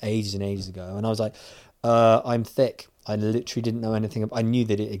morning, ages and ages ago, and I was like, I'm thick. I literally didn't know anything. I knew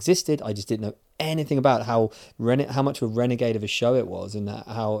that it existed. I just didn't know anything about how much of a renegade of a show it was, and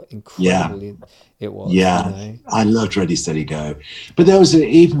how incredible it was. Yeah, you know? I loved Ready, Steady, Go. But there was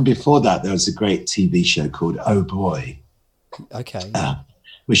even before that, there was a great TV show called Oh Boy. Okay.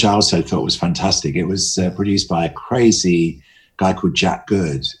 Which I also thought was fantastic. It was produced by a crazy guy called Jack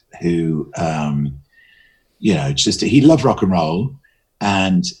Good, who, you know, he loved rock and roll.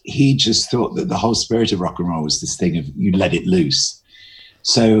 And he just thought that the whole spirit of rock and roll was this thing of you let it loose.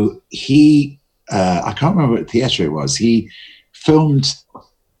 So he, I can't remember what theatre it was. He filmed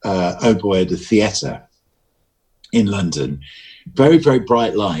Oh Boy at a theatre in London. Very, very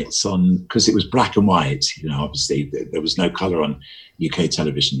bright lights on, because it was black and white. You know, obviously there was no colour on UK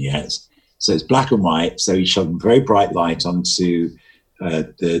television yet. So it's black and white. So he shone very bright light onto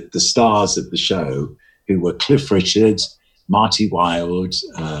the stars of the show, who were Cliff Richard, Marty Wilde,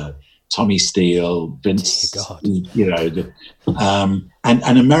 Tommy Steele, Vince, you know,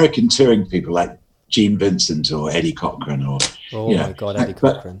 and American touring people like Gene Vincent or Eddie Cochran, or my God, Eddie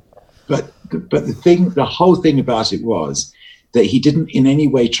Cochran. But the whole thing about it was that he didn't in any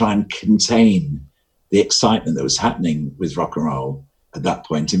way try and contain the excitement that was happening with rock and roll at that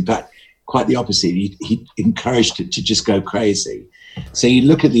point. In fact, quite the opposite. He encouraged it to just go crazy. So you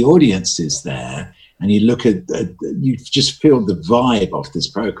look at the audiences there, and you look at, you just feel the vibe of this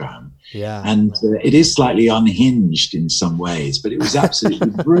program. Yeah. And it is slightly unhinged in some ways, but it was absolutely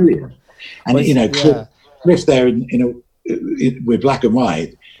brilliant. And, you know, Cliff there with black and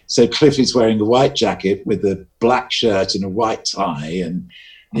white. So Cliff is wearing a white jacket with a black shirt and a white tie, and,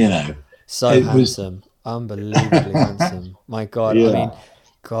 you know. So handsome. Unbelievably handsome. My God. Yeah. I mean,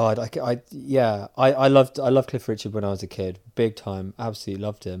 God, I loved Cliff Richard when I was a kid. Big time. Absolutely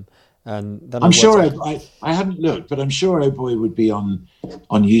loved him. And then I'm sure I haven't looked, but I'm sure Oh Boy would be on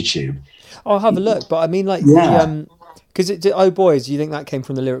YouTube. I'll have a look, but I mean, like, because Oh Boys, do you think that came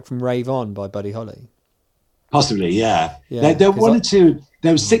from the lyric from Rave On by Buddy Holly? Possibly, yeah. Yeah, There 'cause wanted to.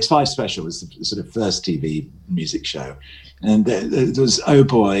 There was 6 5 Special was the sort of first TV music show, and there was Oh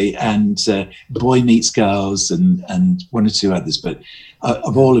Boy and Boy Meets Girls and 1 or 2 others. But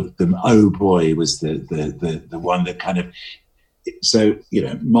of all of them, Oh Boy was the one that kind of. So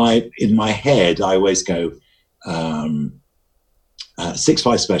in my head, I always go 6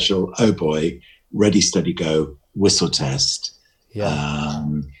 5 Special, Oh Boy, Ready Steady Go, Whistle Test, yeah.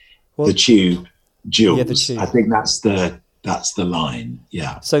 The Tube. Jules, Yeah, the Tube. I think that's the line.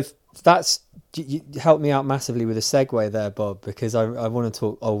 Yeah. So you helped me out massively with a segue there, Bob, because I want to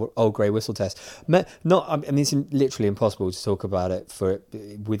talk old grey whistle test. I mean, it's literally impossible to talk about it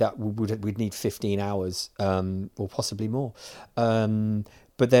without we'd need 15 hours or possibly more.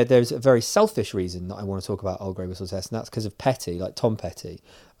 But there's a very selfish reason that I want to talk about old grey whistle test, and that's because of Petty, like Tom Petty,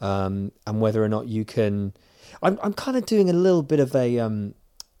 and whether or not you can. I'm kind of doing a little bit of a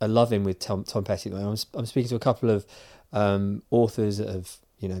love-in with Tom Petty. I'm speaking to a couple of authors of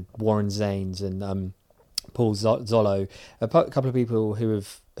Warren Zanes and Paul Zollo, a couple of people who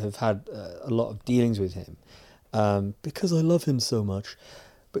have had a lot of dealings with him because I love him so much.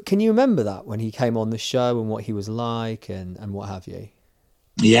 But can you remember that when he came on the show and what he was like and what have you?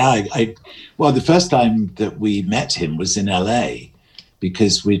 Yeah, well, the first time that we met him was in LA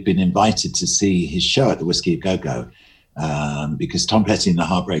because we'd been invited to see his show at the Whiskey A Go-Go. Because Tom Petty and the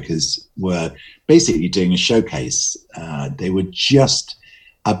Heartbreakers were basically doing a showcase. They were just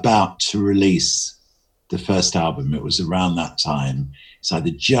about to release the first album. It was around that time. It's either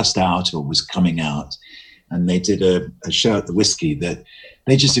just out or was coming out. And they did a show at the Whiskey that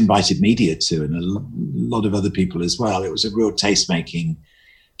they just invited media to, and a lot of other people as well. It was a real taste-making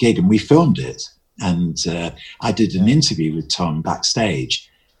gig, and we filmed it. And I did an interview with Tom backstage.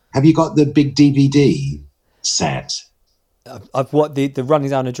 Have you got the big DVD set? I've what the Running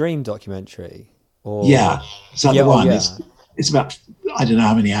Down a Dream documentary. Yeah, is that the one? Yeah. It's about, I don't know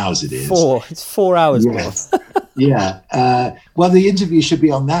how many hours it is. It's 4 hours. Yes. Yeah. Well, the interview should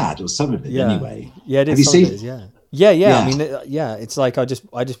be on that, or some of it anyway. Yeah, it is. Have you seen it? Yeah. I mean, it's like I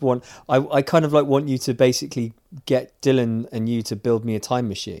just want I kind of like want you to basically get Dylan and you to build me a time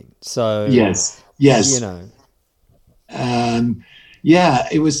machine. So yes. Yeah,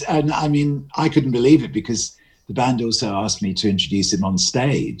 it was, and I mean, I couldn't believe it because the band also asked me to introduce him on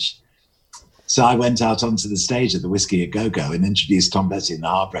stage. So I went out onto the stage at the Whiskey A Go-Go and introduced Tom Petty and the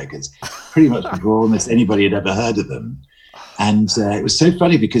Heartbreakers, pretty much before almost anybody had ever heard of them. And it was so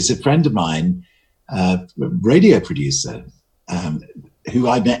funny because a friend of mine, a radio producer, who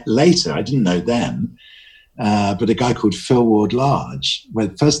I met later, I didn't know then, but a guy called Phil Ward Large, where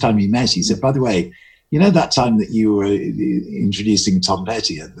the first time we met, he said, by the way, you know that time that you were introducing Tom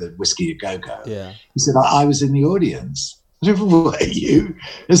Petty at the Whiskey A Go-Go? Yeah. He said, I was in the audience. Were you?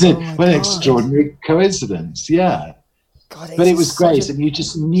 I said, what an extraordinary coincidence. Yeah. God, but it was great. And you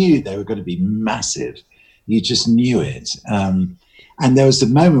just knew they were going to be massive. You just knew it. And there was a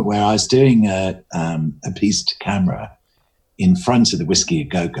moment where I was doing a piece to camera in front of the Whiskey A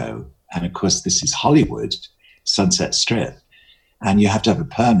Go-Go. And of course, this is Hollywood, Sunset Strip. And you have to have a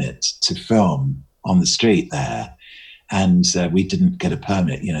permit to film on the street there. And we didn't get a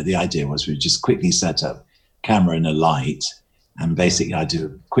permit. You know, the idea was we just quickly set up camera and a light. And basically I do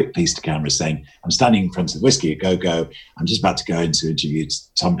a quick piece to camera saying, I'm standing in front of the Whiskey A Go-Go. I'm just about to go in to interview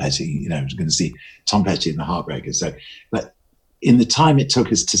Tom Petty. You know, I'm going to see Tom Petty and the Heartbreakers. So, but in the time it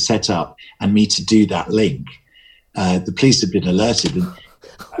took us to set up and me to do that link, the police had been alerted. And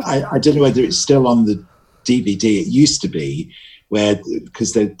I don't know whether it's still on the DVD. It used to be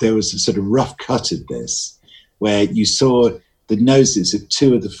because there was a sort of rough cut of this where you saw the noses of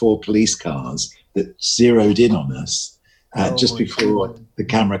 2 of the 4 police cars that zeroed in on us just before the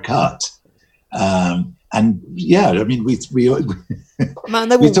camera cut. And yeah, I mean, we man,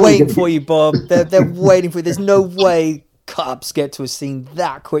 they were waiting for you, Bob. They're waiting for you. There's no way cops get to a scene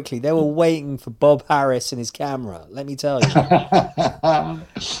that quickly. They were waiting for Bob Harris and his camera. Let me tell you. God.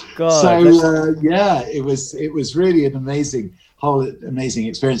 So yeah, it was really an amazing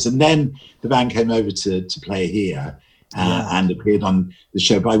experience. And then the band came over to play here and appeared on the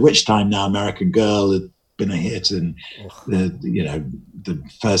show. By which time now American Girl had been a hit, and the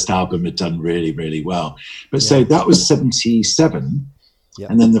first album had done really, really well. But so that was 77. Yep.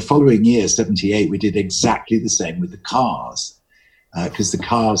 And then the following year, 78, we did exactly the same with the Cars, because the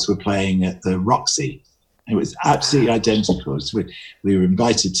Cars were playing at the Roxy. It was absolutely identical. So we were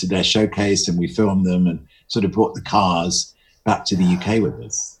invited to their showcase and we filmed them and sort of brought the Cars back to the UK with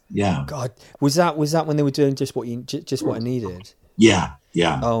us. Yeah. God, was that when they were doing just what I needed? Yeah.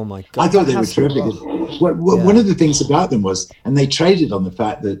 Oh my God. I thought they were terrific. One of the things about them was, and they traded on the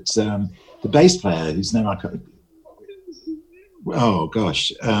fact that the bass player, whose name I can't, oh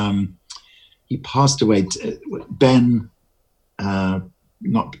gosh, he passed away. Ben,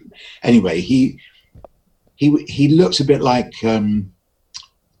 not anyway. He looked a bit like. I'm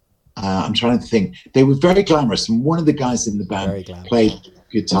trying to think. They were very glamorous, and one of the guys in the band played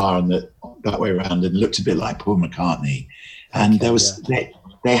guitar on that way around and looked a bit like Paul McCartney. And there was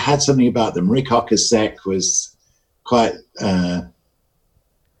they had something about them. Rick Ocasek was quite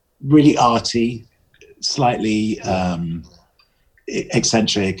really arty, slightly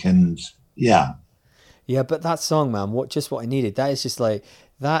eccentric, and yeah. But that song, man, what I needed. That is just like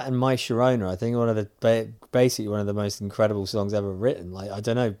that, and My Sharona. I think basically one of the most incredible songs ever written. Like, I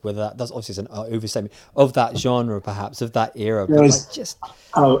don't know whether that's obviously an overstatement of that genre, perhaps of that era. But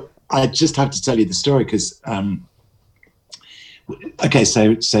I just have to tell you the story because. Okay,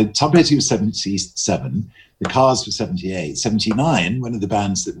 so Tom Petty was 77, the Cars were 78. 79, one of the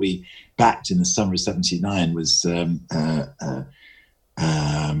bands that we backed in the summer of 79 was, oh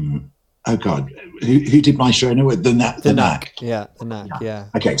God, who did My Sharona? The Knack. Yeah, the Knack, yeah.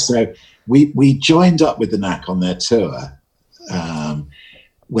 Okay, so we joined up with the Knack on their tour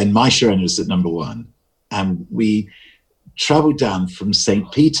when My Sharona was at number one, and we traveled down from St.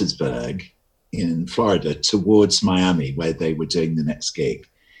 Petersburg in Florida towards Miami, where they were doing the next gig.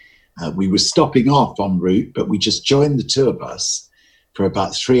 We were stopping off en route, but we just joined the tour bus for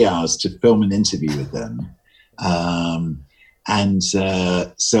about 3 hours to film an interview with them.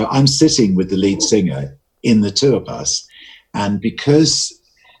 So I'm sitting with the lead singer in the tour bus, and because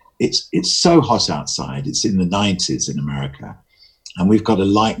it's so hot outside, it's in the 90s in America, and we've got a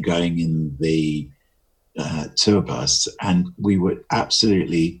light going in the tour bus, and we were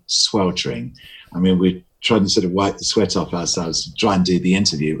absolutely sweltering. I mean, we're trying to sort of wipe the sweat off ourselves to try and do the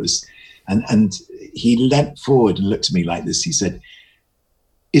interview. It was, and he leant forward and looked at me like this. He said,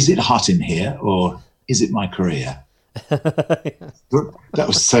 "Is it hot in here, or is it my career?" That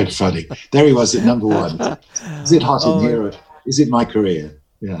was so funny. There he was at number one. Is it hot in here, or is it my career?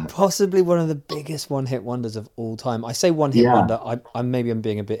 Yeah. Possibly one of the biggest one-hit wonders of all time. I say one-hit wonder. I'm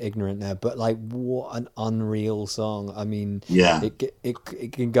being a bit ignorant there, but like, what an unreal song. I mean,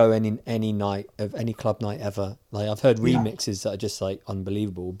 it can go in any night of any club night ever. Like, I've heard remixes that are just like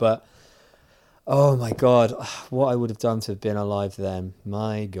unbelievable, but oh my God, what I would have done to have been alive then.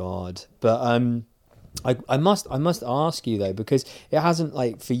 My God. But I must ask you though, because it hasn't,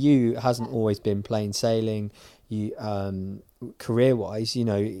 like, for you, it hasn't always been plain sailing. You career wise, you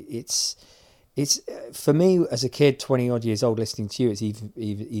know, it's for me as a kid, 20 odd years old, listening to you, it's even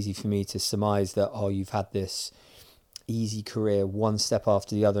easy for me to surmise that, oh, you've had this easy career, one step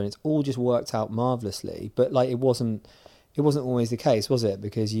after the other, and it's all just worked out marvelously. But like, it wasn't always the case, was it?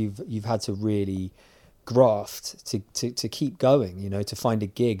 Because you've had to really graft to keep going, you know, to find a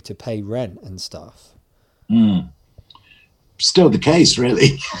gig, to pay rent and stuff. Still the case,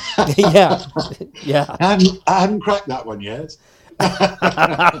 really. yeah. I haven't cracked that one yet.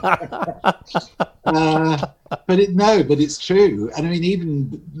 But it's true. And I mean,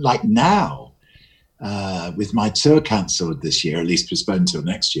 even like now, with my tour cancelled this year, at least postponed till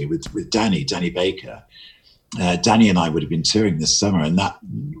next year, with Danny Baker. Danny and I would have been touring this summer, and that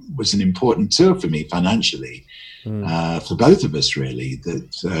was an important tour for me financially, for both of us, really.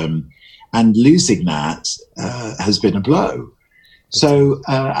 And losing that has been a blow. So,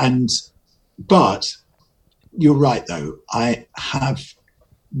 but you're right, though. I have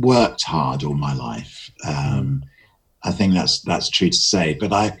worked hard all my life. I think that's true to say.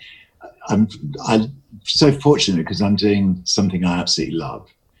 But I'm so fortunate because I'm doing something I absolutely love.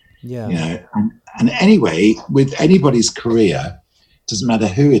 Yeah. You know, and anyway, with anybody's career, doesn't matter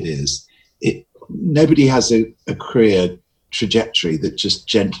who it is, nobody has a career trajectory that just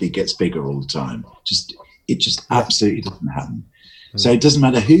gently gets bigger all the time. It just absolutely doesn't happen. So it doesn't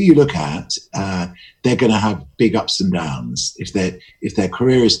matter who you look at, they're going to have big ups and downs. If their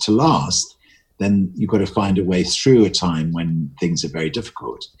career is to last, then you've got to find a way through a time when things are very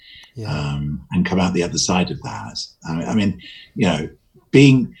difficult, and come out the other side of that. I mean, you know,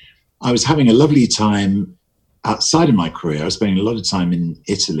 I was having a lovely time outside of my career. I was spending a lot of time in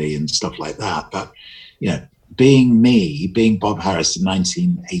Italy and stuff like that. But, you know, being Bob Harris in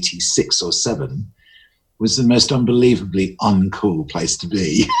 1986 or 7 was the most unbelievably uncool place to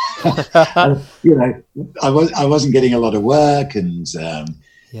be. And, you know, I wasn't getting a lot of work, and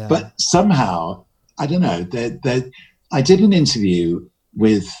but somehow, I don't know. I did an interview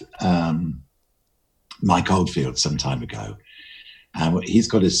with Mike Oldfield some time ago, and he's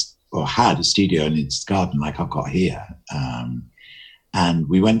got had a studio in his garden like I've got here. And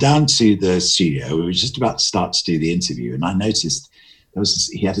we went down to the studio. We were just about to start to do the interview, and I noticed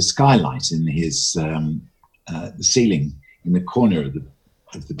he had a skylight in his the ceiling in the corner of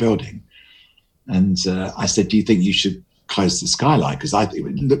the building, and I said, "Do you think you should close the skylight?" Because it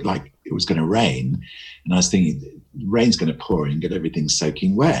looked like it was going to rain, and I was thinking rain's going to pour and get everything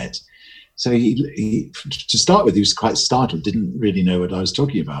soaking wet. So he, to start with, he was quite startled, didn't really know what I was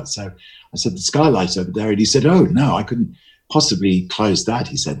talking about. So I said, "The skylight's over there," and he said, "Oh no, I couldn't possibly close that."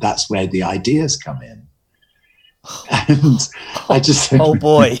 He said, "That's where the ideas come in." And I just said, "Oh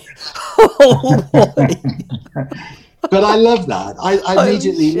boy, oh boy." But I love that. I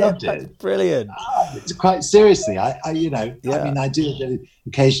immediately loved it. That's brilliant. Quite seriously, I I mean, I do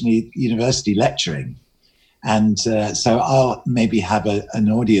occasionally university lecturing, and so I'll maybe have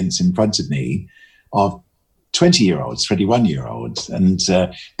an audience in front of me of 20-year-olds, 21-year-olds, and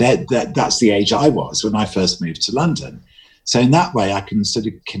that's the age I was when I first moved to London. So in that way, I can sort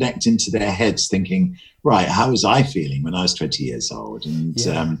of connect into their heads, thinking, right, how was I feeling when I was 20 years old? And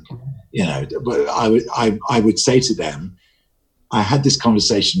I would say to them, I had this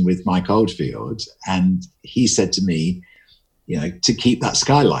conversation with Mike Oldfield, and he said to me, to keep that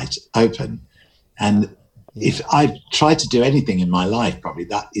skylight open. And if I've tried to do anything in my life, probably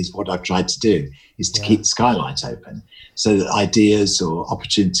that is what I've tried to do, is to keep the skylight open, so that ideas or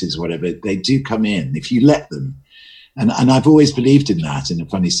opportunities, whatever, they do come in if you let them. And I've always believed in that in a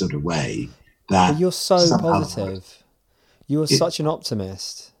funny sort of way. That but you're so positive. You are such an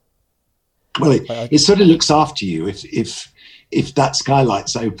optimist. Well, it sort of looks after you if that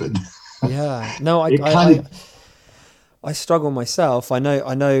skylight's open. Yeah. No, I struggle myself. I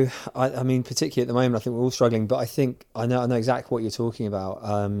know. I mean, particularly at the moment, I think we're all struggling. But I think I know exactly what you're talking about.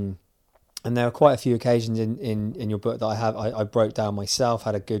 And there are quite a few occasions in your book that I broke down myself,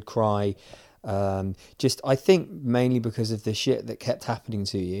 had a good cry. I think mainly because of the shit that kept happening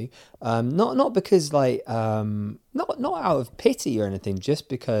to you, not because not out of pity or anything, just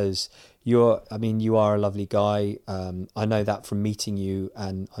because you are a lovely guy. I know that from meeting you,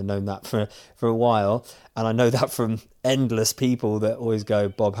 and I've known that for a while, and I know that from endless people that always go,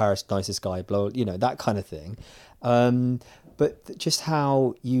 Bob Harris, nicest guy, blah, that kind of thing. But just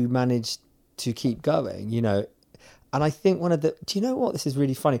how you managed to keep going, And I think do you know what? This is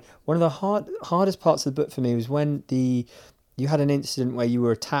really funny. One of the hardest parts of the book for me was when you had an incident where you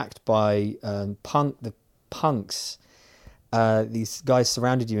were attacked by the punks. These guys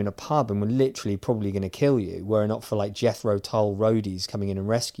surrounded you in a pub and were literally probably going to kill you, were it not for like Jethro Tull roadies coming in and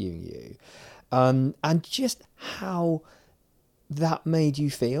rescuing you. And just how that made you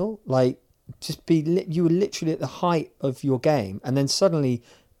feel, like you were literally at the height of your game, and then suddenly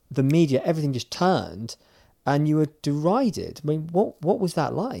the media, everything just turned. And you were derided. I mean, what was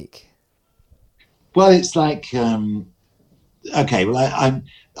that like? Well, it's like, okay. Well,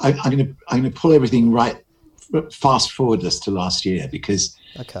 I'm going to pull everything right, fast forward us to last year, because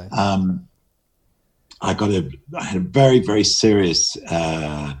I had a very, very serious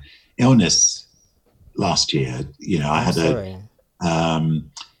illness last year. I had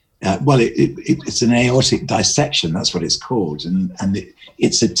it's an aortic dissection. That's what it's called, and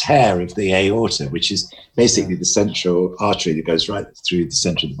it's a tear of the aorta, which is basically the central artery that goes right through the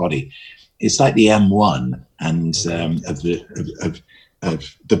center of the body. It's like the M1 and of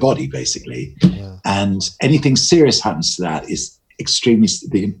the body, basically. Yeah. And anything serious happens to that is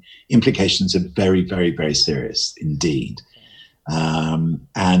the implications are very, very, very serious indeed.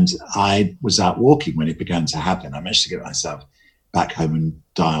 And I was out walking when it began to happen. I managed to get myself back home and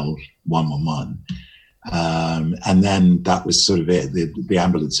dial 111. And then that was sort of it. The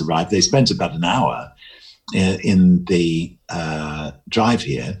ambulance arrived. They spent about an hour in the drive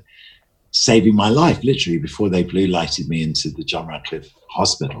here, saving my life, literally, before they blue lighted me into the John Radcliffe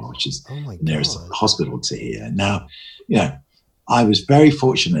Hospital, which is the nearest hospital to here. Now, I was very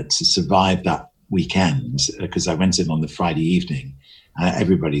fortunate to survive that weekend, because I went in on the Friday evening.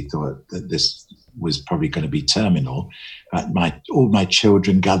 Everybody thought that this was probably going to be terminal. All my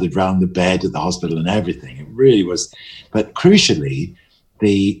children gathered round the bed at the hospital and everything. It really was. But crucially,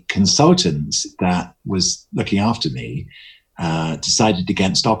 the consultant that was looking after me decided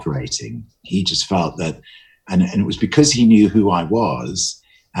against operating. He just felt that, and it was because he knew who I was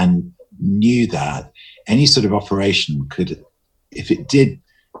and knew that any sort of operation could, if it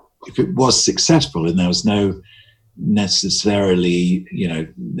was successful, and there was no necessary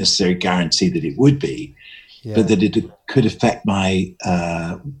guarantee that it would be, but that it could affect my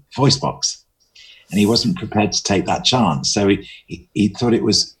voice box, and he wasn't prepared to take that chance. So he thought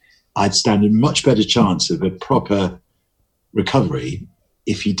I'd stand a much better chance of a proper recovery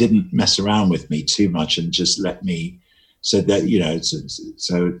if he didn't mess around with me too much and just let me. So that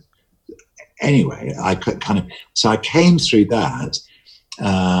anyway, I came through that.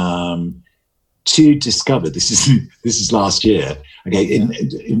 to discover, this is last year, okay,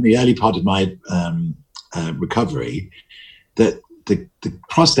 in the early part of my recovery, that the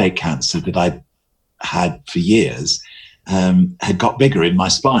prostate cancer that I had for years had got bigger in my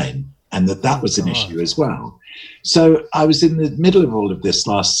spine, and that was an issue as well. So I was in the middle of all of this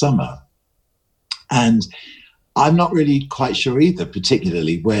last summer, and I'm not really quite sure either,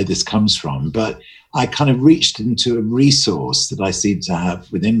 particularly where this comes from, but I kind of reached into a resource that I seem to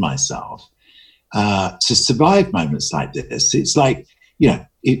have within myself to survive moments like this. It's like,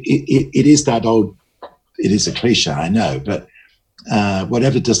 it is that old, it is a cliche, I know, but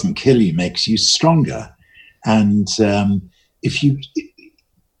whatever doesn't kill you makes you stronger. And if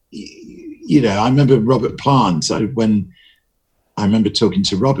I remember Robert Plant, when I remember talking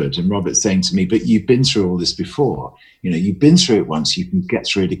to Robert, and Robert saying to me, but you've been through all this before. You've been through it once, you can get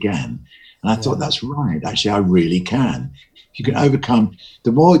through it again. And I thought, that's right. Actually, I really can. If you can overcome,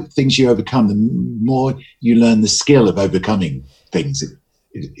 the more things you overcome, the more you learn the skill of overcoming things,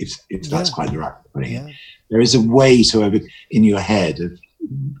 if that's quite the right way. Yeah. There is a way to in your head of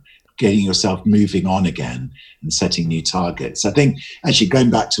getting yourself moving on again and setting new targets. I think, actually, going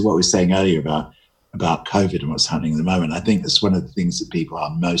back to what we were saying earlier about COVID and what's happening at the moment, I think that's one of the things that people are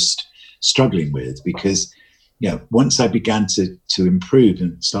most struggling with, because once I began to improve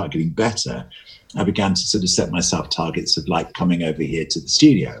and start getting better, I began to sort of set myself targets of like coming over here to the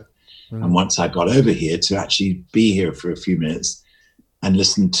studio. And once I got over here, to actually be here for a few minutes and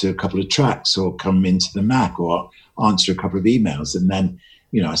listen to a couple of tracks, or come into the Mac, or answer a couple of emails. And then,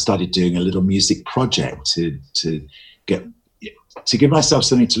 I started doing a little music project to give myself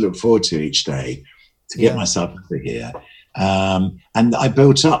something to look forward to each day, to get myself over here. And I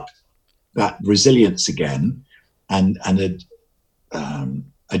built up that resilience again, and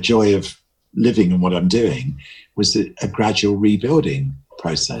a joy of living and what I'm doing was a gradual rebuilding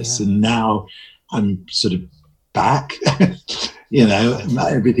process. And now I'm sort of back,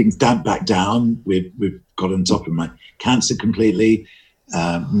 everything's damped back down. We've got on top of my cancer completely,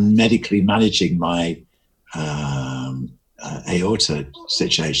 medically managing my aorta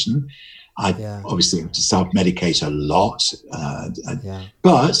situation. I obviously have to self-medicate a lot,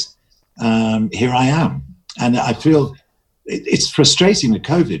 but here I am. And I feel it's frustrating with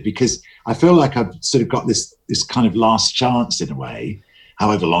COVID, because I feel like I've sort of got this kind of last chance, in a way,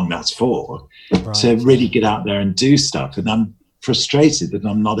 however long that's for, to really get out there and do stuff. And I'm frustrated that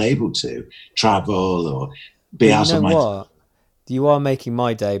I'm not able to travel or be out of my... What? You are making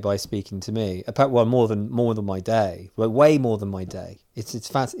my day by speaking to me. Well, more than my day, way more than my day. It's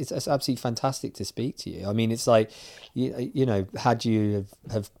absolutely fantastic to speak to you. I mean, it's like, had you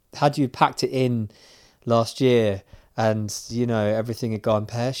packed it in last year, and everything had gone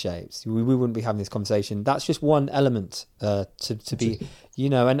pear-shaped, we wouldn't be having this conversation. That's just one element to be,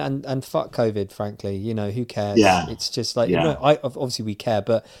 and fuck COVID, frankly. Who cares? It's just like, obviously we care,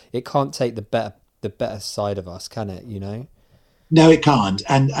 but it can't take the better side of us, can it? No, it can't.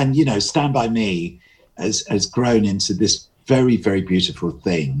 And Stand By Me has grown into this very, very beautiful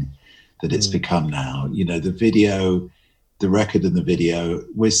thing that it's become now. The record and the video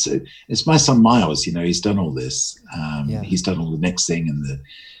it's my son Miles. He's done all this. He's done all the mixing, and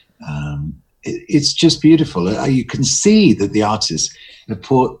it's just beautiful. You can see that the artists have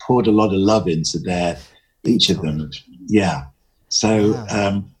poured a lot of love into each of them. Yeah. So.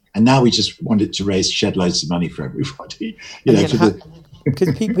 And now we just wanted to shed loads of money for everybody.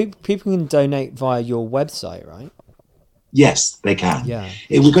 Because people can donate via your website, right? Yes, they can. Yeah.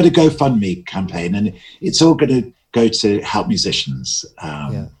 We've got a GoFundMe campaign, and it's all going to go to help musicians.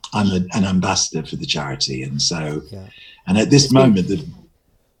 I'm an ambassador for the charity, and so, and at this moment,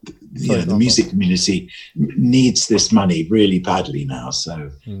 the music community needs this money really badly now.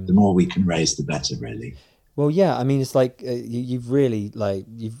 So the more we can raise, the better, really. Well, yeah, I mean, it's like you've already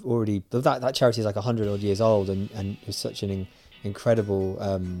that charity is like 100 odd years old, and you're such an incredible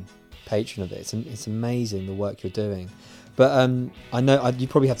patron of it. It's amazing the work you're doing. But I know you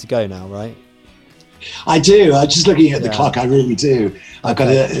probably have to go now, right? I do. I'm just looking at the clock. I really do. I've got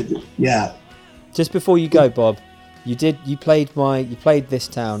to. Yeah. Just before you go, Bob, you played This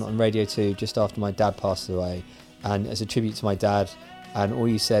Town on Radio 2 just after my dad passed away, and as a tribute to my dad, and all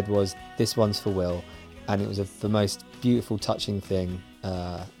you said was, "This one's for Will." And it was the most beautiful, touching thing.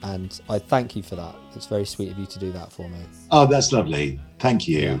 And I thank you for that. It's very sweet of you to do that for me. Oh, that's lovely. Thank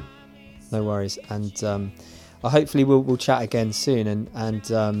you. Yeah. No worries. And hopefully we'll chat again soon.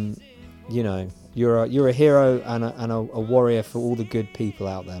 And you're a hero and a warrior for all the good people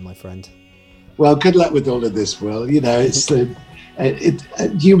out there, my friend. Well, good luck with all of this, Will. It's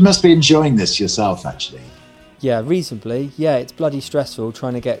you must be enjoying this yourself, actually. Yeah, reasonably. Yeah, it's bloody stressful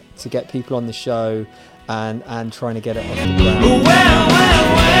trying to get people on the show and trying to get it off the ground.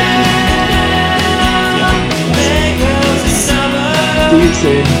 See you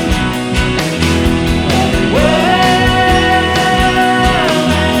soon.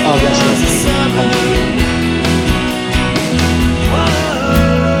 Oh, that's lovely. Thank you.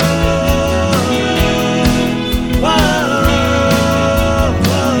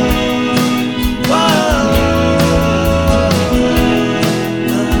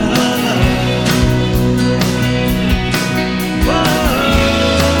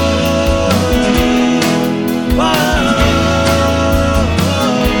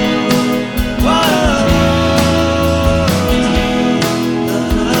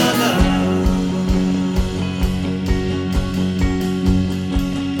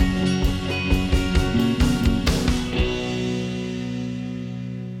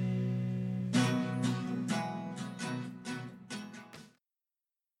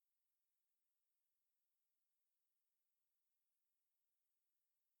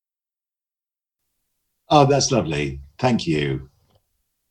 Oh, that's lovely. Thank you.